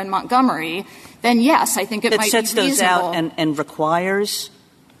Miller and Montgomery, then yes, I think it might be reasonable. That sets those out and requires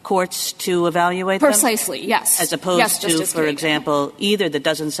courts to evaluate them? Precisely, yes. As opposed to, for example, either that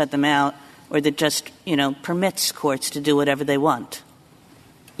doesn't set them out or that just, permits courts to do whatever they want.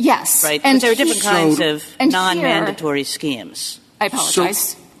 Yes. Right? And there are different kinds of non-mandatory schemes. I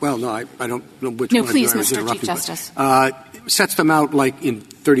apologize. I don't know which one. No, please, Mr. Chief Justice. Sets them out like in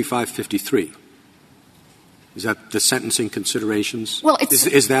 3553. Is that the sentencing considerations? Well,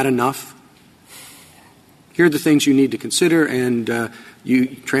 is that enough? Here are the things you need to consider, and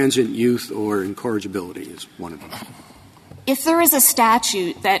transient youth or incorrigibility is one of them. If there is a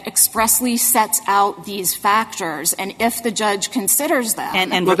statute that expressly sets out these factors, and if the judge considers them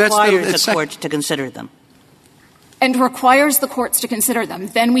and requires the court to consider them, and requires the courts to consider them,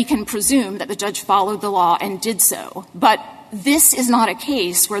 then we can presume that the judge followed the law and did so. But this is not a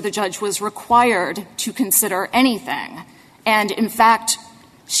case where the judge was required to consider anything. And, in fact,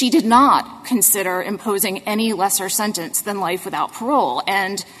 she did not consider imposing any lesser sentence than life without parole.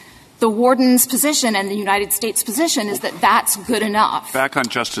 And the warden's position and the United States' position is that that's good enough. Back on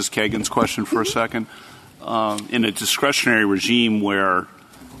Justice Kagan's question for a second. In a discretionary regime where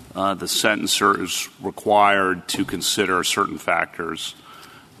the sentencer is required to consider certain factors,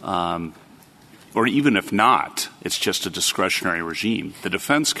 or even if not, it's just a discretionary regime. The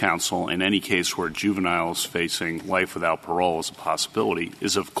defense counsel, in any case where a juvenile is facing life without parole as a possibility,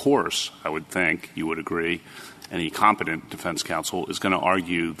 is, of course, I would think, you would agree, any competent defense counsel is going to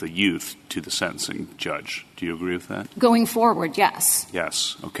argue the youth to the sentencing judge. Do you agree with that? Going forward, yes.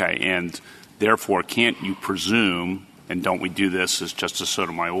 Yes. Okay. And therefore, can't you presume, and don't we do this, as Justice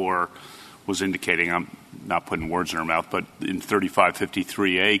Sotomayor was indicating, I'm not putting words in her mouth, but in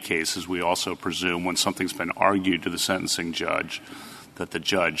 3553A cases, we also presume when something's been argued to the sentencing judge that the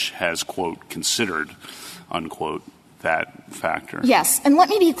judge has, quote, considered, unquote, that factor. Yes. And let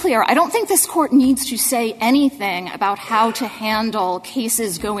me be clear. I don't think this Court needs to say anything about how to handle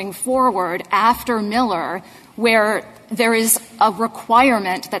cases going forward after Miller where there is a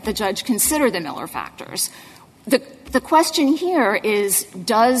requirement that the judge consider the Miller factors. The question here is,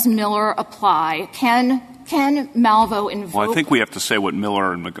 does Miller apply? Can Malvo invoke? Well, I think we have to say what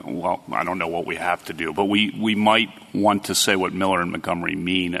Miller and I don't know what we have to do, but we might want to say what Miller and Montgomery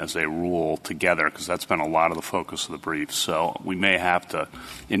mean as a rule together, because that's been a lot of the focus of the brief. So we may have to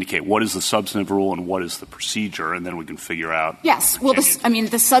indicate what is the substantive rule and what is the procedure, and then we can figure out. Yes. Well,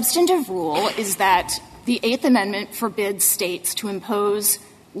 the substantive rule is that the Eighth Amendment forbids states to impose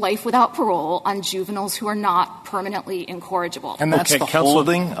life without parole on juveniles who are not permanently incorrigible. And that's the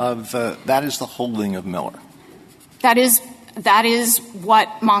holding of that is the holding of Miller. That is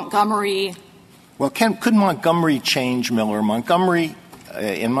what Montgomery. Well, could Montgomery change Miller? In Montgomery,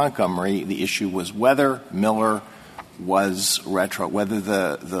 the issue was whether Miller was whether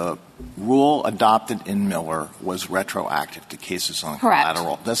the rule adopted in Miller was retroactive to cases on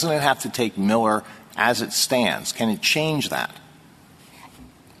collateral. Doesn't it have to take Miller as it stands? Can it change that?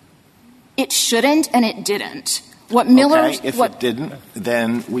 It shouldn't, and it didn't. It didn't,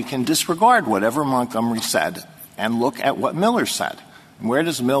 then we can disregard whatever Montgomery said and look at what Miller said. And where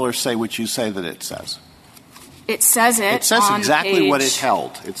does Miller say what you say that it says? It says exactly what it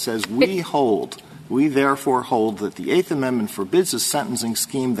held. It says, we therefore hold that the Eighth Amendment forbids a sentencing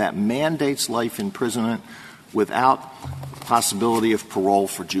scheme that mandates life imprisonment without possibility of parole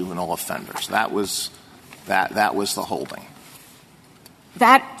for juvenile offenders. That was the holding.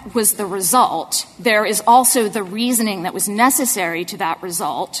 That was the result. There is also the reasoning that was necessary to that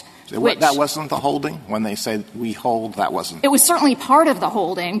result. That wasn't the holding? When they say we hold, that wasn't? It was certainly part of the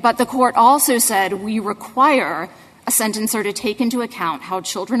holding, but the Court also said we require a sentencer to take into account how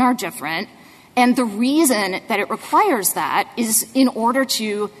children are different, and the reason that it requires that is in order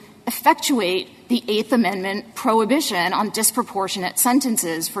to effectuate the Eighth Amendment prohibition on disproportionate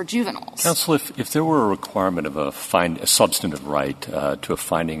sentences for juveniles. Counsel, if there were a requirement of a substantive right to a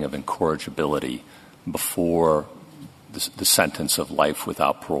finding of incorrigibility before the sentence of life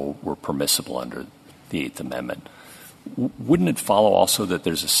without parole were permissible under the Eighth Amendment, wouldn't it follow also that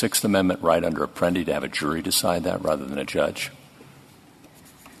there's a Sixth Amendment right under Apprendi to have a jury decide that rather than a judge?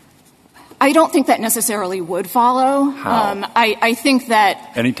 I don't think that necessarily would follow. How? I think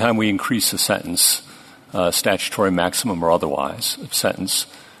that anytime we increase a sentence, statutory maximum or otherwise, of sentence,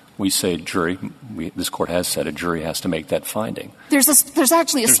 We say jury. This Court has said a jury has to make that finding. There's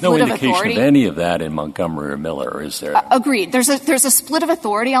actually a There's split no of authority. indication of any of that in Montgomery or Miller, is there? Agreed. There's a split of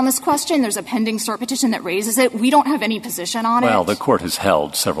authority on this question. There's a pending cert petition that raises it. We don't have any position on it. Well, the Court has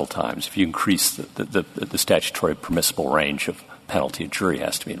held several times. If you increase the statutory permissible range of penalty, a jury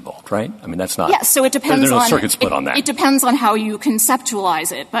has to be involved, right? I mean, that's not. Yes, so it depends there's no on circuit split on that. It depends on how you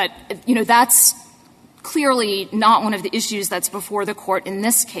conceptualize it, but that's clearly not one of the issues that's before the Court in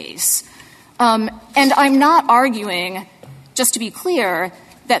this case. And I'm not arguing, just to be clear,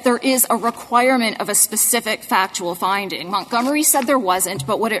 that there is a requirement of a specific factual finding. Montgomery said there wasn't,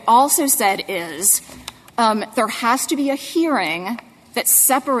 but what it also said is there has to be a hearing that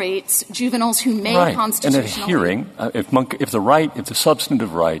separates juveniles who may constitutionally. And a hearing, if the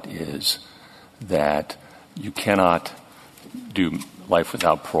substantive right is that you cannot do life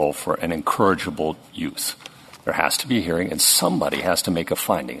without parole for an incorrigible youth, there has to be a hearing, and somebody has to make a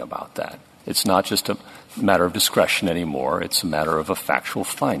finding about that. It's not just a matter of discretion anymore. It's a matter of a factual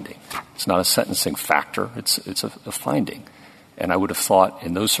finding. It's not a sentencing factor. It's a finding. And I would have thought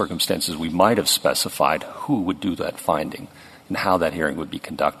in those circumstances we might have specified who would do that finding and how that hearing would be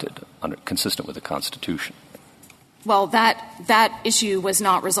conducted consistent with the Constitution. Well, that issue was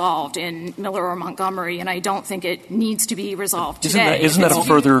not resolved in Miller or Montgomery, and I don't think it needs to be resolved today. Isn't that a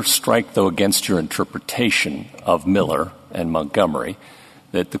further strike, though, against your interpretation of Miller and Montgomery,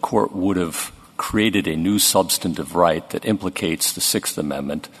 that the Court would have created a new substantive right that implicates the Sixth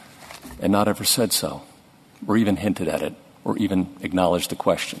Amendment and not ever said so, or even hinted at it, or even acknowledged the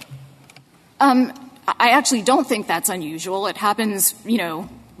question? I actually don't think that's unusual. It happens,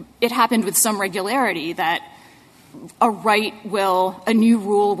 it happened with some regularity that a new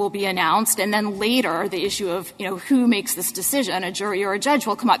rule will be announced, and then later the issue of, who makes this decision, a jury or a judge,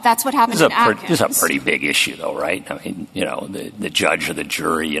 will come up. That's what happened in Atkins. This is a pretty big issue, though, right? I mean, the judge or the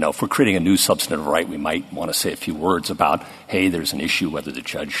jury, if we're creating a new substantive right, we might want to say a few words about, hey, there's an issue whether the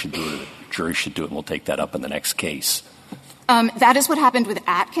judge should do it or the jury should do it, and we'll take that up in the next case. That is what happened with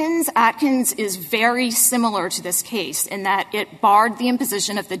Atkins. Atkins is very similar to this case in that it barred the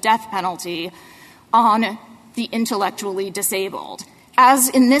imposition of the death penalty on the intellectually disabled. As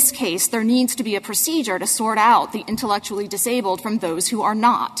in this case, there needs to be a procedure to sort out the intellectually disabled from those who are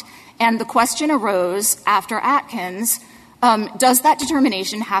not. And the question arose after Atkins, does that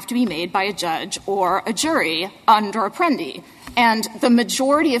determination have to be made by a judge or a jury under Apprendi? And the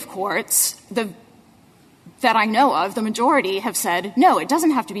majority of courts that I know of, the majority have said, no, it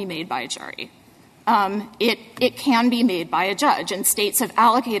doesn't have to be made by a jury. It can be made by a judge, and states have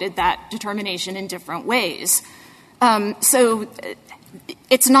allocated that determination in different ways. So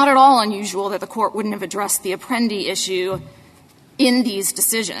it's not at all unusual that the Court wouldn't have addressed the Apprendi issue in these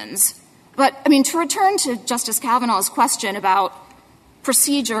decisions. But, to return to Justice Kavanaugh's question about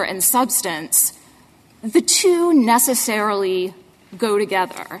procedure and substance, the two necessarily go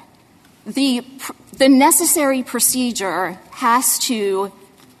together. The necessary procedure has to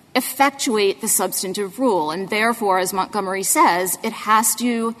effectuate the substantive rule, and therefore, as Montgomery says, it has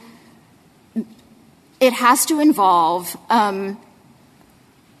to involve a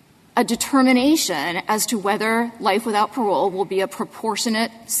determination as to whether life without parole will be a proportionate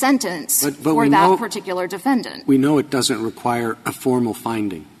sentence for that particular defendant. We know it doesn't require a formal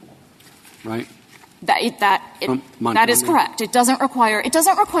finding, right? That is correct. It doesn't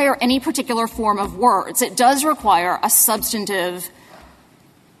require any particular form of words. It does require a substantive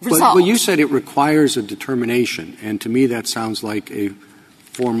result. Well, you said it requires a determination, and to me that sounds like a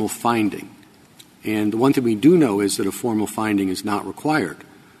formal finding. And the one thing we do know is that a formal finding is not required.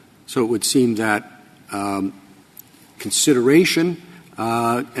 So it would seem that consideration,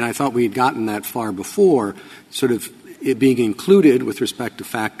 and I thought we had gotten that far before, sort of it being included with respect to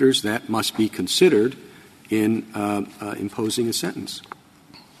factors that must be considered in imposing a sentence.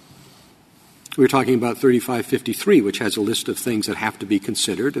 We were talking about 3553, which has a list of things that have to be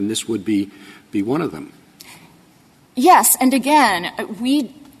considered, and this would be one of them. Yes, and again,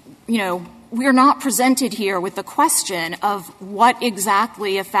 we're not presented here with the question of what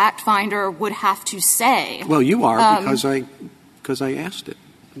exactly a fact finder would have to say. Well, you are because I asked it.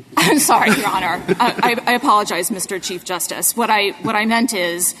 I'm sorry, Your Honor. I apologize, Mr. Chief Justice. What I meant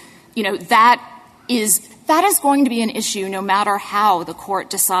is, that is going to be an issue no matter how the Court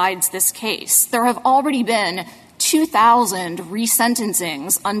decides this case. There have already been 2,000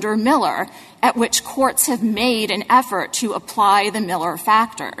 resentencings under Miller at which courts have made an effort to apply the Miller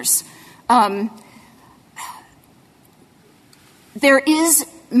factors.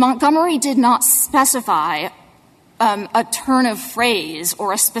 Montgomery did not specify a turn of phrase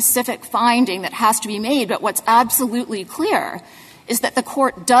or a specific finding that has to be made, but what's absolutely clear is that the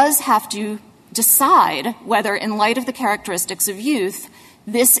court does have to decide whether, in light of the characteristics of youth,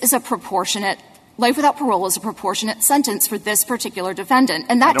 this is a proportionate — life without parole is a proportionate sentence for this particular defendant.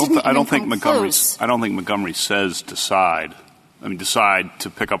 And that I don't think Montgomery says decide. I mean, decide, to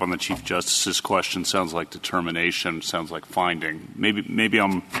pick up on the Chief Justice's question, sounds like determination, sounds like finding. Maybe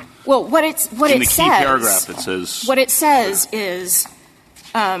I'm — Well, what it says — in the key paragraph it says — What it says is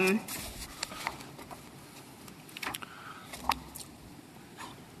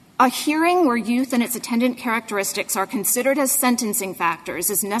a hearing where youth and its attendant characteristics are considered as sentencing factors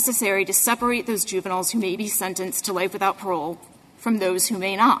is necessary to separate those juveniles who may be sentenced to life without parole from those who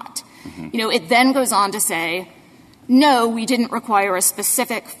may not. You know, it then goes on to say, no, we didn't require a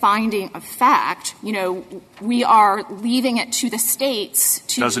specific finding of fact. You know, we are leaving it to the states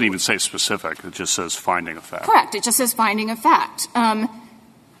to — It doesn't even say specific. It just says finding of fact. Correct. It just says finding of fact.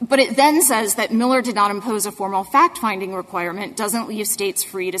 But it then says that Miller did not impose a formal fact-finding requirement, doesn't leave states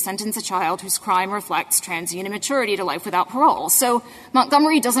free to sentence a child whose crime reflects transient immaturity to life without parole. So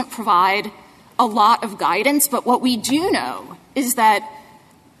Montgomery doesn't provide a lot of guidance, but what we do know is that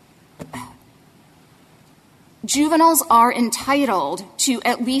juveniles are entitled to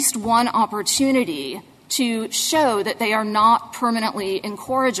at least one opportunity to show that they are not permanently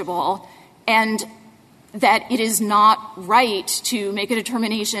incorrigible and that it is not right to make a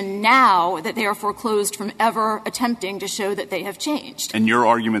determination now that they are foreclosed from ever attempting to show that they have changed. And your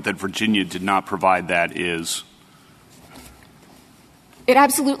argument that Virginia did not provide that is? It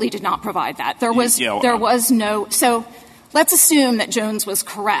absolutely did not provide that. There was no — so let's assume that Jones was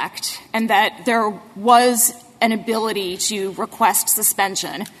correct and that there was an ability to request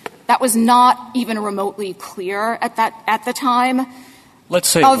suspension. That was not even remotely clear at the time. Let's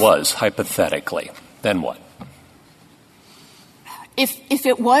say it was, hypothetically. Then what? If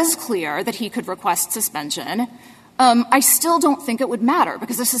it was clear that he could request suspension, I still don't think it would matter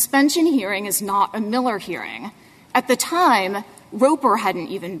because a suspension hearing is not a Miller hearing. At the time, Roper hadn't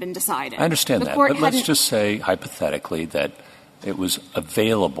even been decided. I understand that, but let's just say hypothetically that it was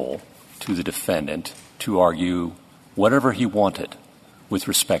available to the defendant to argue whatever he wanted with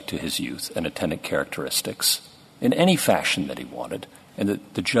respect to his youth and attendant characteristics in any fashion that he wanted, and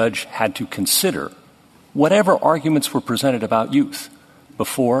that the judge had to consider whatever arguments were presented about youth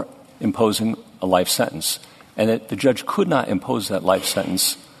before imposing a life sentence, and that the judge could not impose that life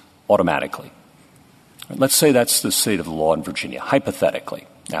sentence automatically. Let's say that's the state of the law in Virginia, hypothetically.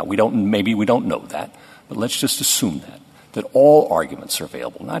 Now, maybe we don't know that, but let's just assume that all arguments are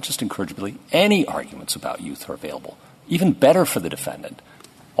available, not just incorrigibly, any arguments about youth are available. Even better for the defendant.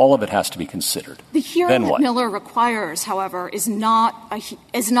 All of it has to be considered. The hearing that Miller requires, however, is not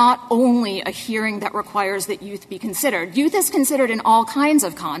only a hearing that requires that youth be considered. Youth is considered in all kinds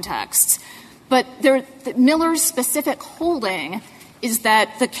of contexts. But Miller's specific holding is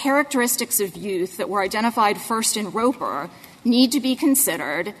that the characteristics of youth that were identified first in Roper need to be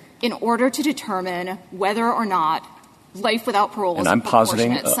considered in order to determine whether or not life without parole is a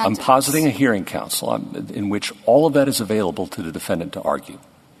proportionate sentence. I'm positing a hearing, counsel, in which all of that is available to the defendant to argue.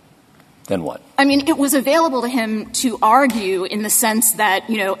 Then what? I mean, it was available to him to argue in the sense that,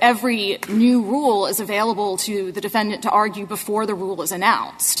 you know, every new rule is available to the defendant to argue before the rule is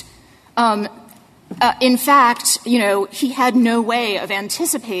announced. In fact, you know, he had no way of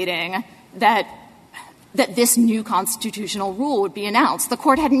anticipating that this new constitutional rule would be announced. The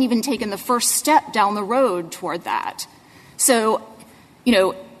Court hadn't even taken the first step down the road toward that. So, you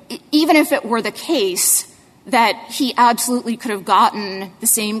know, even if it were the case that he absolutely could have gotten the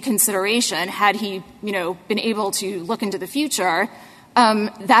same consideration had he, you know, been able to look into the future,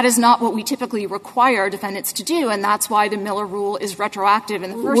 that is not what we typically require defendants to do, and that's why the Miller rule is retroactive in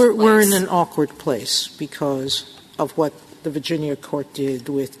the first place. We're in an awkward place because of what the Virginia court did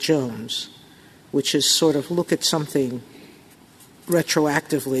with Jones, which is sort of look at something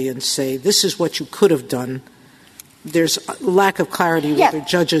retroactively and say, this is what you could have done. There's a lack of clarity whether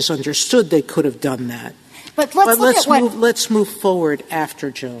judges understood they could have done that. But let's move forward after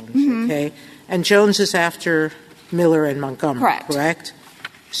Jones, okay? And Jones is after Miller and Montgomery, correct?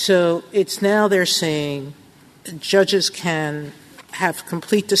 So it's now they're saying judges can have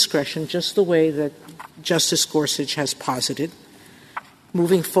complete discretion just the way that Justice Gorsuch has posited.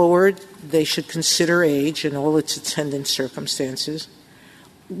 Moving forward, they should consider age and all its attendant circumstances.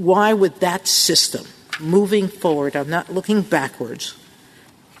 Why would that system, moving forward, I'm not looking backwards,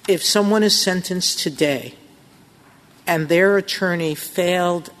 if someone is sentenced today and their attorney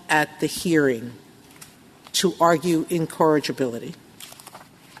failed at the hearing to argue incorrigibility,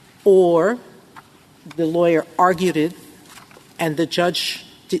 or the lawyer argued it and the judge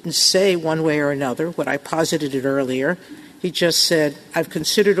didn't say one way or another, what I posited it earlier, He just said, I've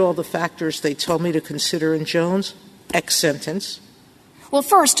considered all the factors they told me to consider in Jones, X sentence. Well,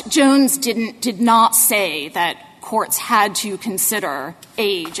 first, Jones did not say that courts had to consider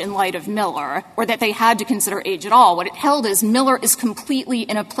age in light of Miller, or that they had to consider age at all. What it held is Miller is completely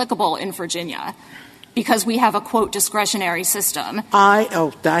inapplicable in Virginia because we have a, quote, discretionary system. I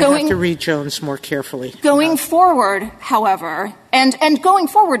have to read Jones more carefully. Going forward, however, and going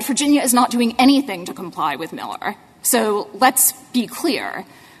forward, Virginia is not doing anything to comply with Miller. So let's be clear.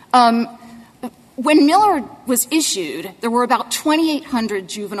 When Miller was issued, there were about 2,800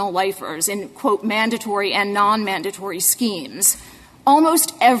 juvenile lifers in, quote, mandatory and non-mandatory schemes.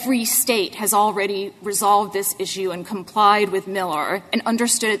 Almost every state has already resolved this issue and complied with Miller and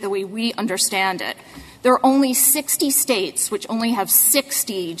understood it the way we understand it. There are only 60 states which only have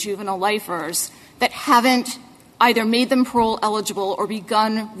 60 juvenile lifers that haven't either made them parole eligible or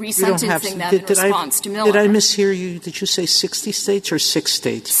begun resentencing them in response to Miller. Did I mishear you? Did you say 60 states or 6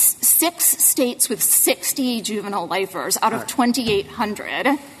 states? 6 states with 60 juvenile lifers out of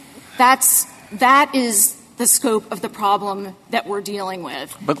 2,800. That is the scope of the problem that we're dealing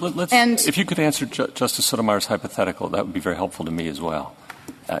with. But if you could answer Justice Sotomayor's hypothetical, that would be very helpful to me as well.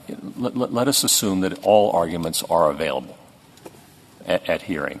 Let us assume that all arguments are available at the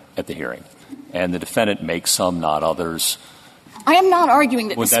hearing. And the defendant makes some, not others. I am not arguing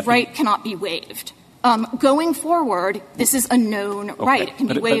that this right cannot be waived. Going forward, this is a known right. It can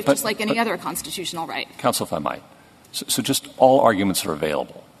be waived just like any other constitutional right. Counsel, if I might. So just all arguments are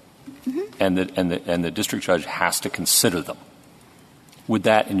available, and the district judge has to consider them. Would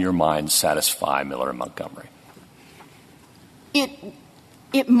that, in your mind, satisfy Miller and Montgomery?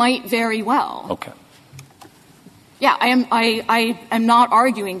 It might very well. Okay. Yeah, I am not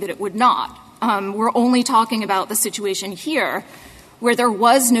arguing that it would not. We're only talking about the situation here where there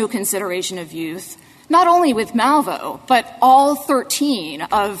was no consideration of youth, not only with Malvo, but all 13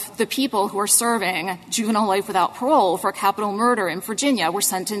 of the people who are serving juvenile life without parole for capital murder in Virginia were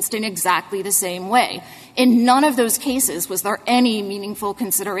sentenced in exactly the same way. In none of those cases was there any meaningful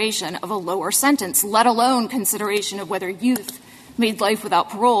consideration of a lower sentence, let alone consideration of whether youth made life without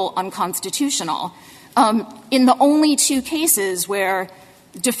parole unconstitutional. In the only 2 cases where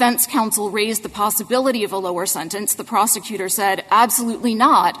defense counsel raised the possibility of a lower sentence, the prosecutor said, absolutely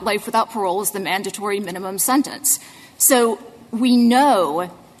not. Life without parole is the mandatory minimum sentence. So we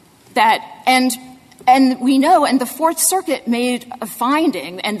know that, and the Fourth Circuit made a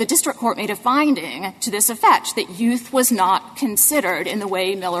finding, and the district court made a finding to this effect, that youth was not considered in the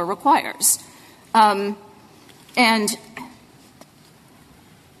way Miller requires. And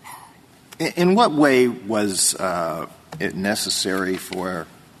in what way was it necessary for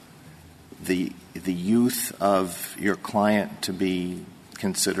the youth of your client to be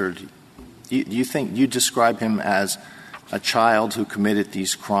considered? Do you think you describe him as a child who committed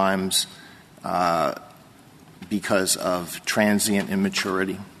these crimes because of transient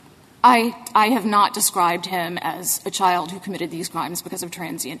immaturity? I have not described him as a child who committed these crimes because of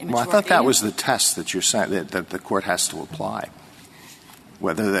transient immaturity. Well, I thought that was the test that you're saying that the court has to apply.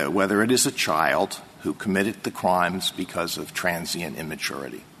 Whether it is a child who committed the crimes because of transient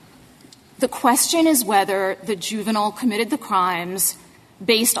immaturity. The question is whether the juvenile committed the crimes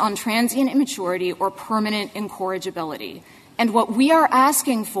based on transient immaturity or permanent incorrigibility. And what we are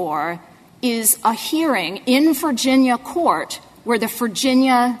asking for is a hearing in Virginia court where the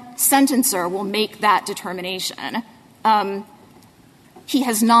Virginia sentencer will make that determination. He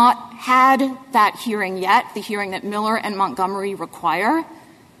has not had that hearing yet, the hearing that Miller and Montgomery require,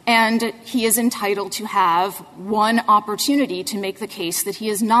 and he is entitled to have one opportunity to make the case that he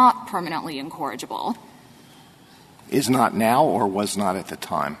is not permanently incorrigible. Is not now or was not at the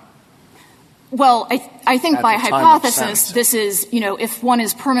time? Well, I think by hypothesis, this is, if one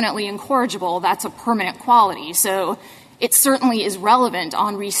is permanently incorrigible, that's a permanent quality. So it certainly is relevant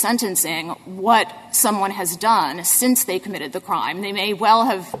on resentencing what someone has done since they committed the crime. They may well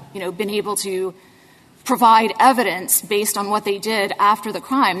have, been able to provide evidence based on what they did after the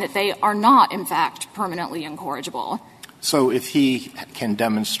crime that they are not, in fact, permanently incorrigible. So if he can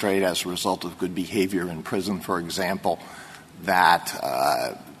demonstrate as a result of good behavior in prison, for example,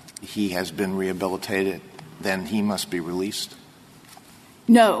 that he has been rehabilitated, then he must be released?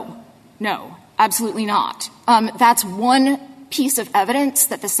 No, absolutely not. That's one piece of evidence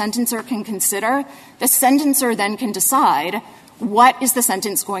that the sentencer can consider. The sentencer then can decide what is the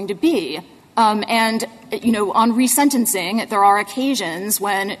sentence going to be. On resentencing, there are occasions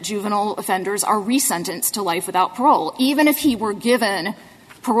when juvenile offenders are resentenced to life without parole. Even if he were given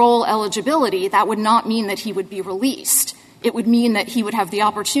parole eligibility, that would not mean that he would be released. it would mean that he would have the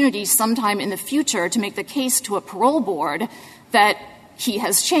opportunity sometime in the future to make the case to a parole board that he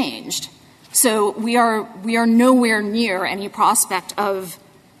has changed. So we are nowhere near any prospect of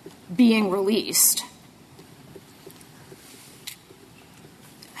being released.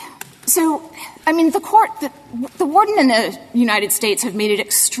 So, I mean, the warden in the United States have made it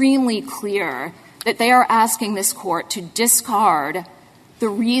extremely clear that they are asking this court to discard the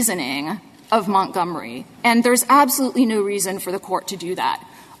reasoning of Montgomery, and there's absolutely no reason for the court to do that.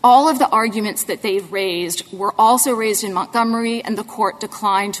 All of the arguments that they've raised were also raised in Montgomery, and the court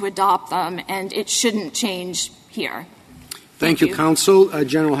declined to adopt them, and it shouldn't change here. Thank you, counsel.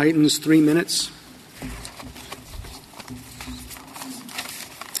 General Heitens, 3 minutes.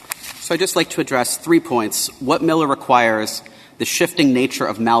 So I'd just like to address 3 points: what Miller requires, the shifting nature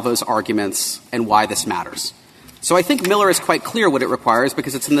of Malvo's arguments, and why this matters. So I think Miller is quite clear what it requires,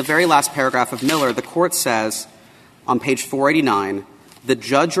 because it's in the very last paragraph of Miller. The court says on page 489, the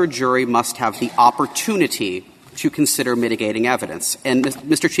judge or jury must have the opportunity to consider mitigating evidence. And,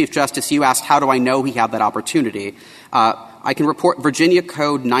 Mr. Chief Justice, you asked, how do I know he had that opportunity? I can report Virginia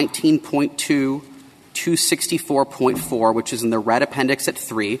Code 19.2, 264.4, which is in the red appendix at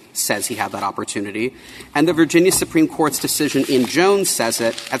 3, says he had that opportunity. And the Virginia Supreme Court's decision in Jones says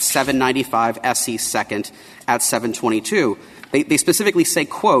it at 795 S.E. 2nd at 722. They specifically say,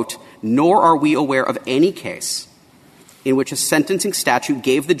 quote, nor are we aware of any case in which a sentencing statute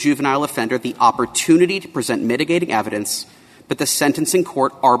gave the juvenile offender the opportunity to present mitigating evidence, but the sentencing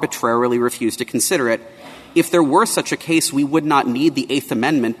court arbitrarily refused to consider it. If there were such a case, we would not need the Eighth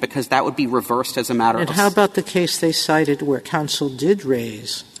Amendment, because that would be reversed as a matter of — And how about the case they cited where counsel did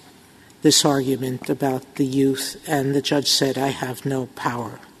raise this argument about the youth and the judge said, I have no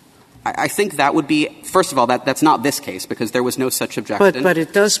power? I think that would be — first of all, that's not this case, because there was no such objection. But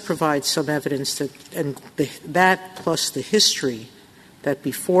it does provide some evidence that — and that plus the history that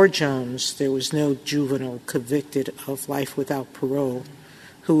before Jones there was no juvenile convicted of life without parole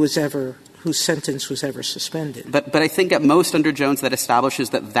whose sentence was ever suspended. But I think at most under Jones that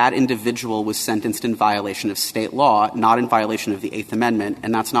establishes that individual was sentenced in violation of state law, not in violation of the Eighth Amendment,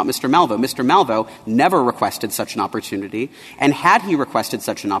 and that's not Mr. Malvo. Mr. Malvo never requested such an opportunity, and had he requested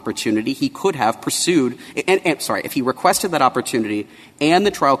such an opportunity, he could have pursued — if he requested that opportunity and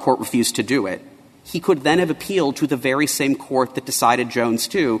the trial court refused to do it, he could then have appealed to the very same court that decided Jones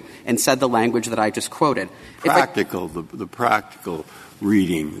too and said the language that I just quoted. The practical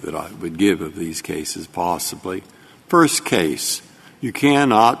reading that I would give of these cases, possibly. First case, you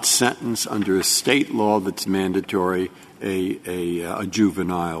cannot sentence under a state law that's mandatory a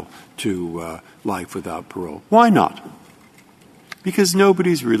juvenile to life without parole. Why not? Because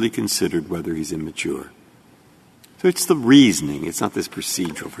nobody's really considered whether he's immature. So it's the reasoning. It's not this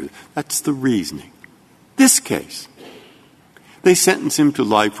procedural. That's the reasoning. This case, they sentence him to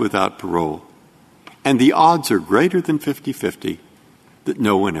life without parole, and the odds are greater than 50-50 that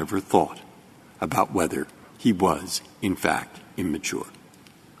no one ever thought about whether he was, in fact, immature.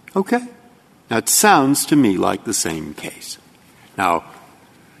 Okay? That sounds to me like the same case. Now,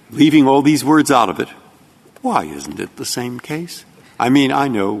 leaving all these words out of it, why isn't it the same case? I mean, I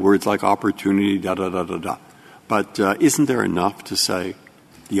know words like opportunity, da-da-da-da-da, but isn't there enough to say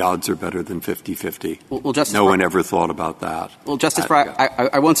the odds are better than 50-50? Well, Justice no one ever thought about that. Well, Justice Breyer,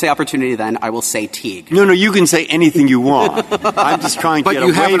 I won't say opportunity then. I will say Teague. No, you can say anything you want. I'm just trying to get away.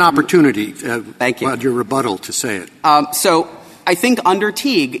 But you have an opportunity, Thank you. Your rebuttal to say it. So I think under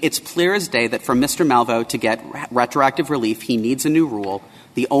Teague, it's clear as day that for Mr. Malvo to get retroactive relief, he needs a new rule.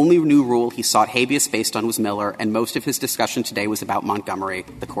 The only new rule he sought habeas based on was Miller, and most of his discussion today was about Montgomery.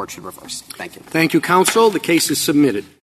 The court should reverse. Thank you. Thank you, counsel. The case is submitted.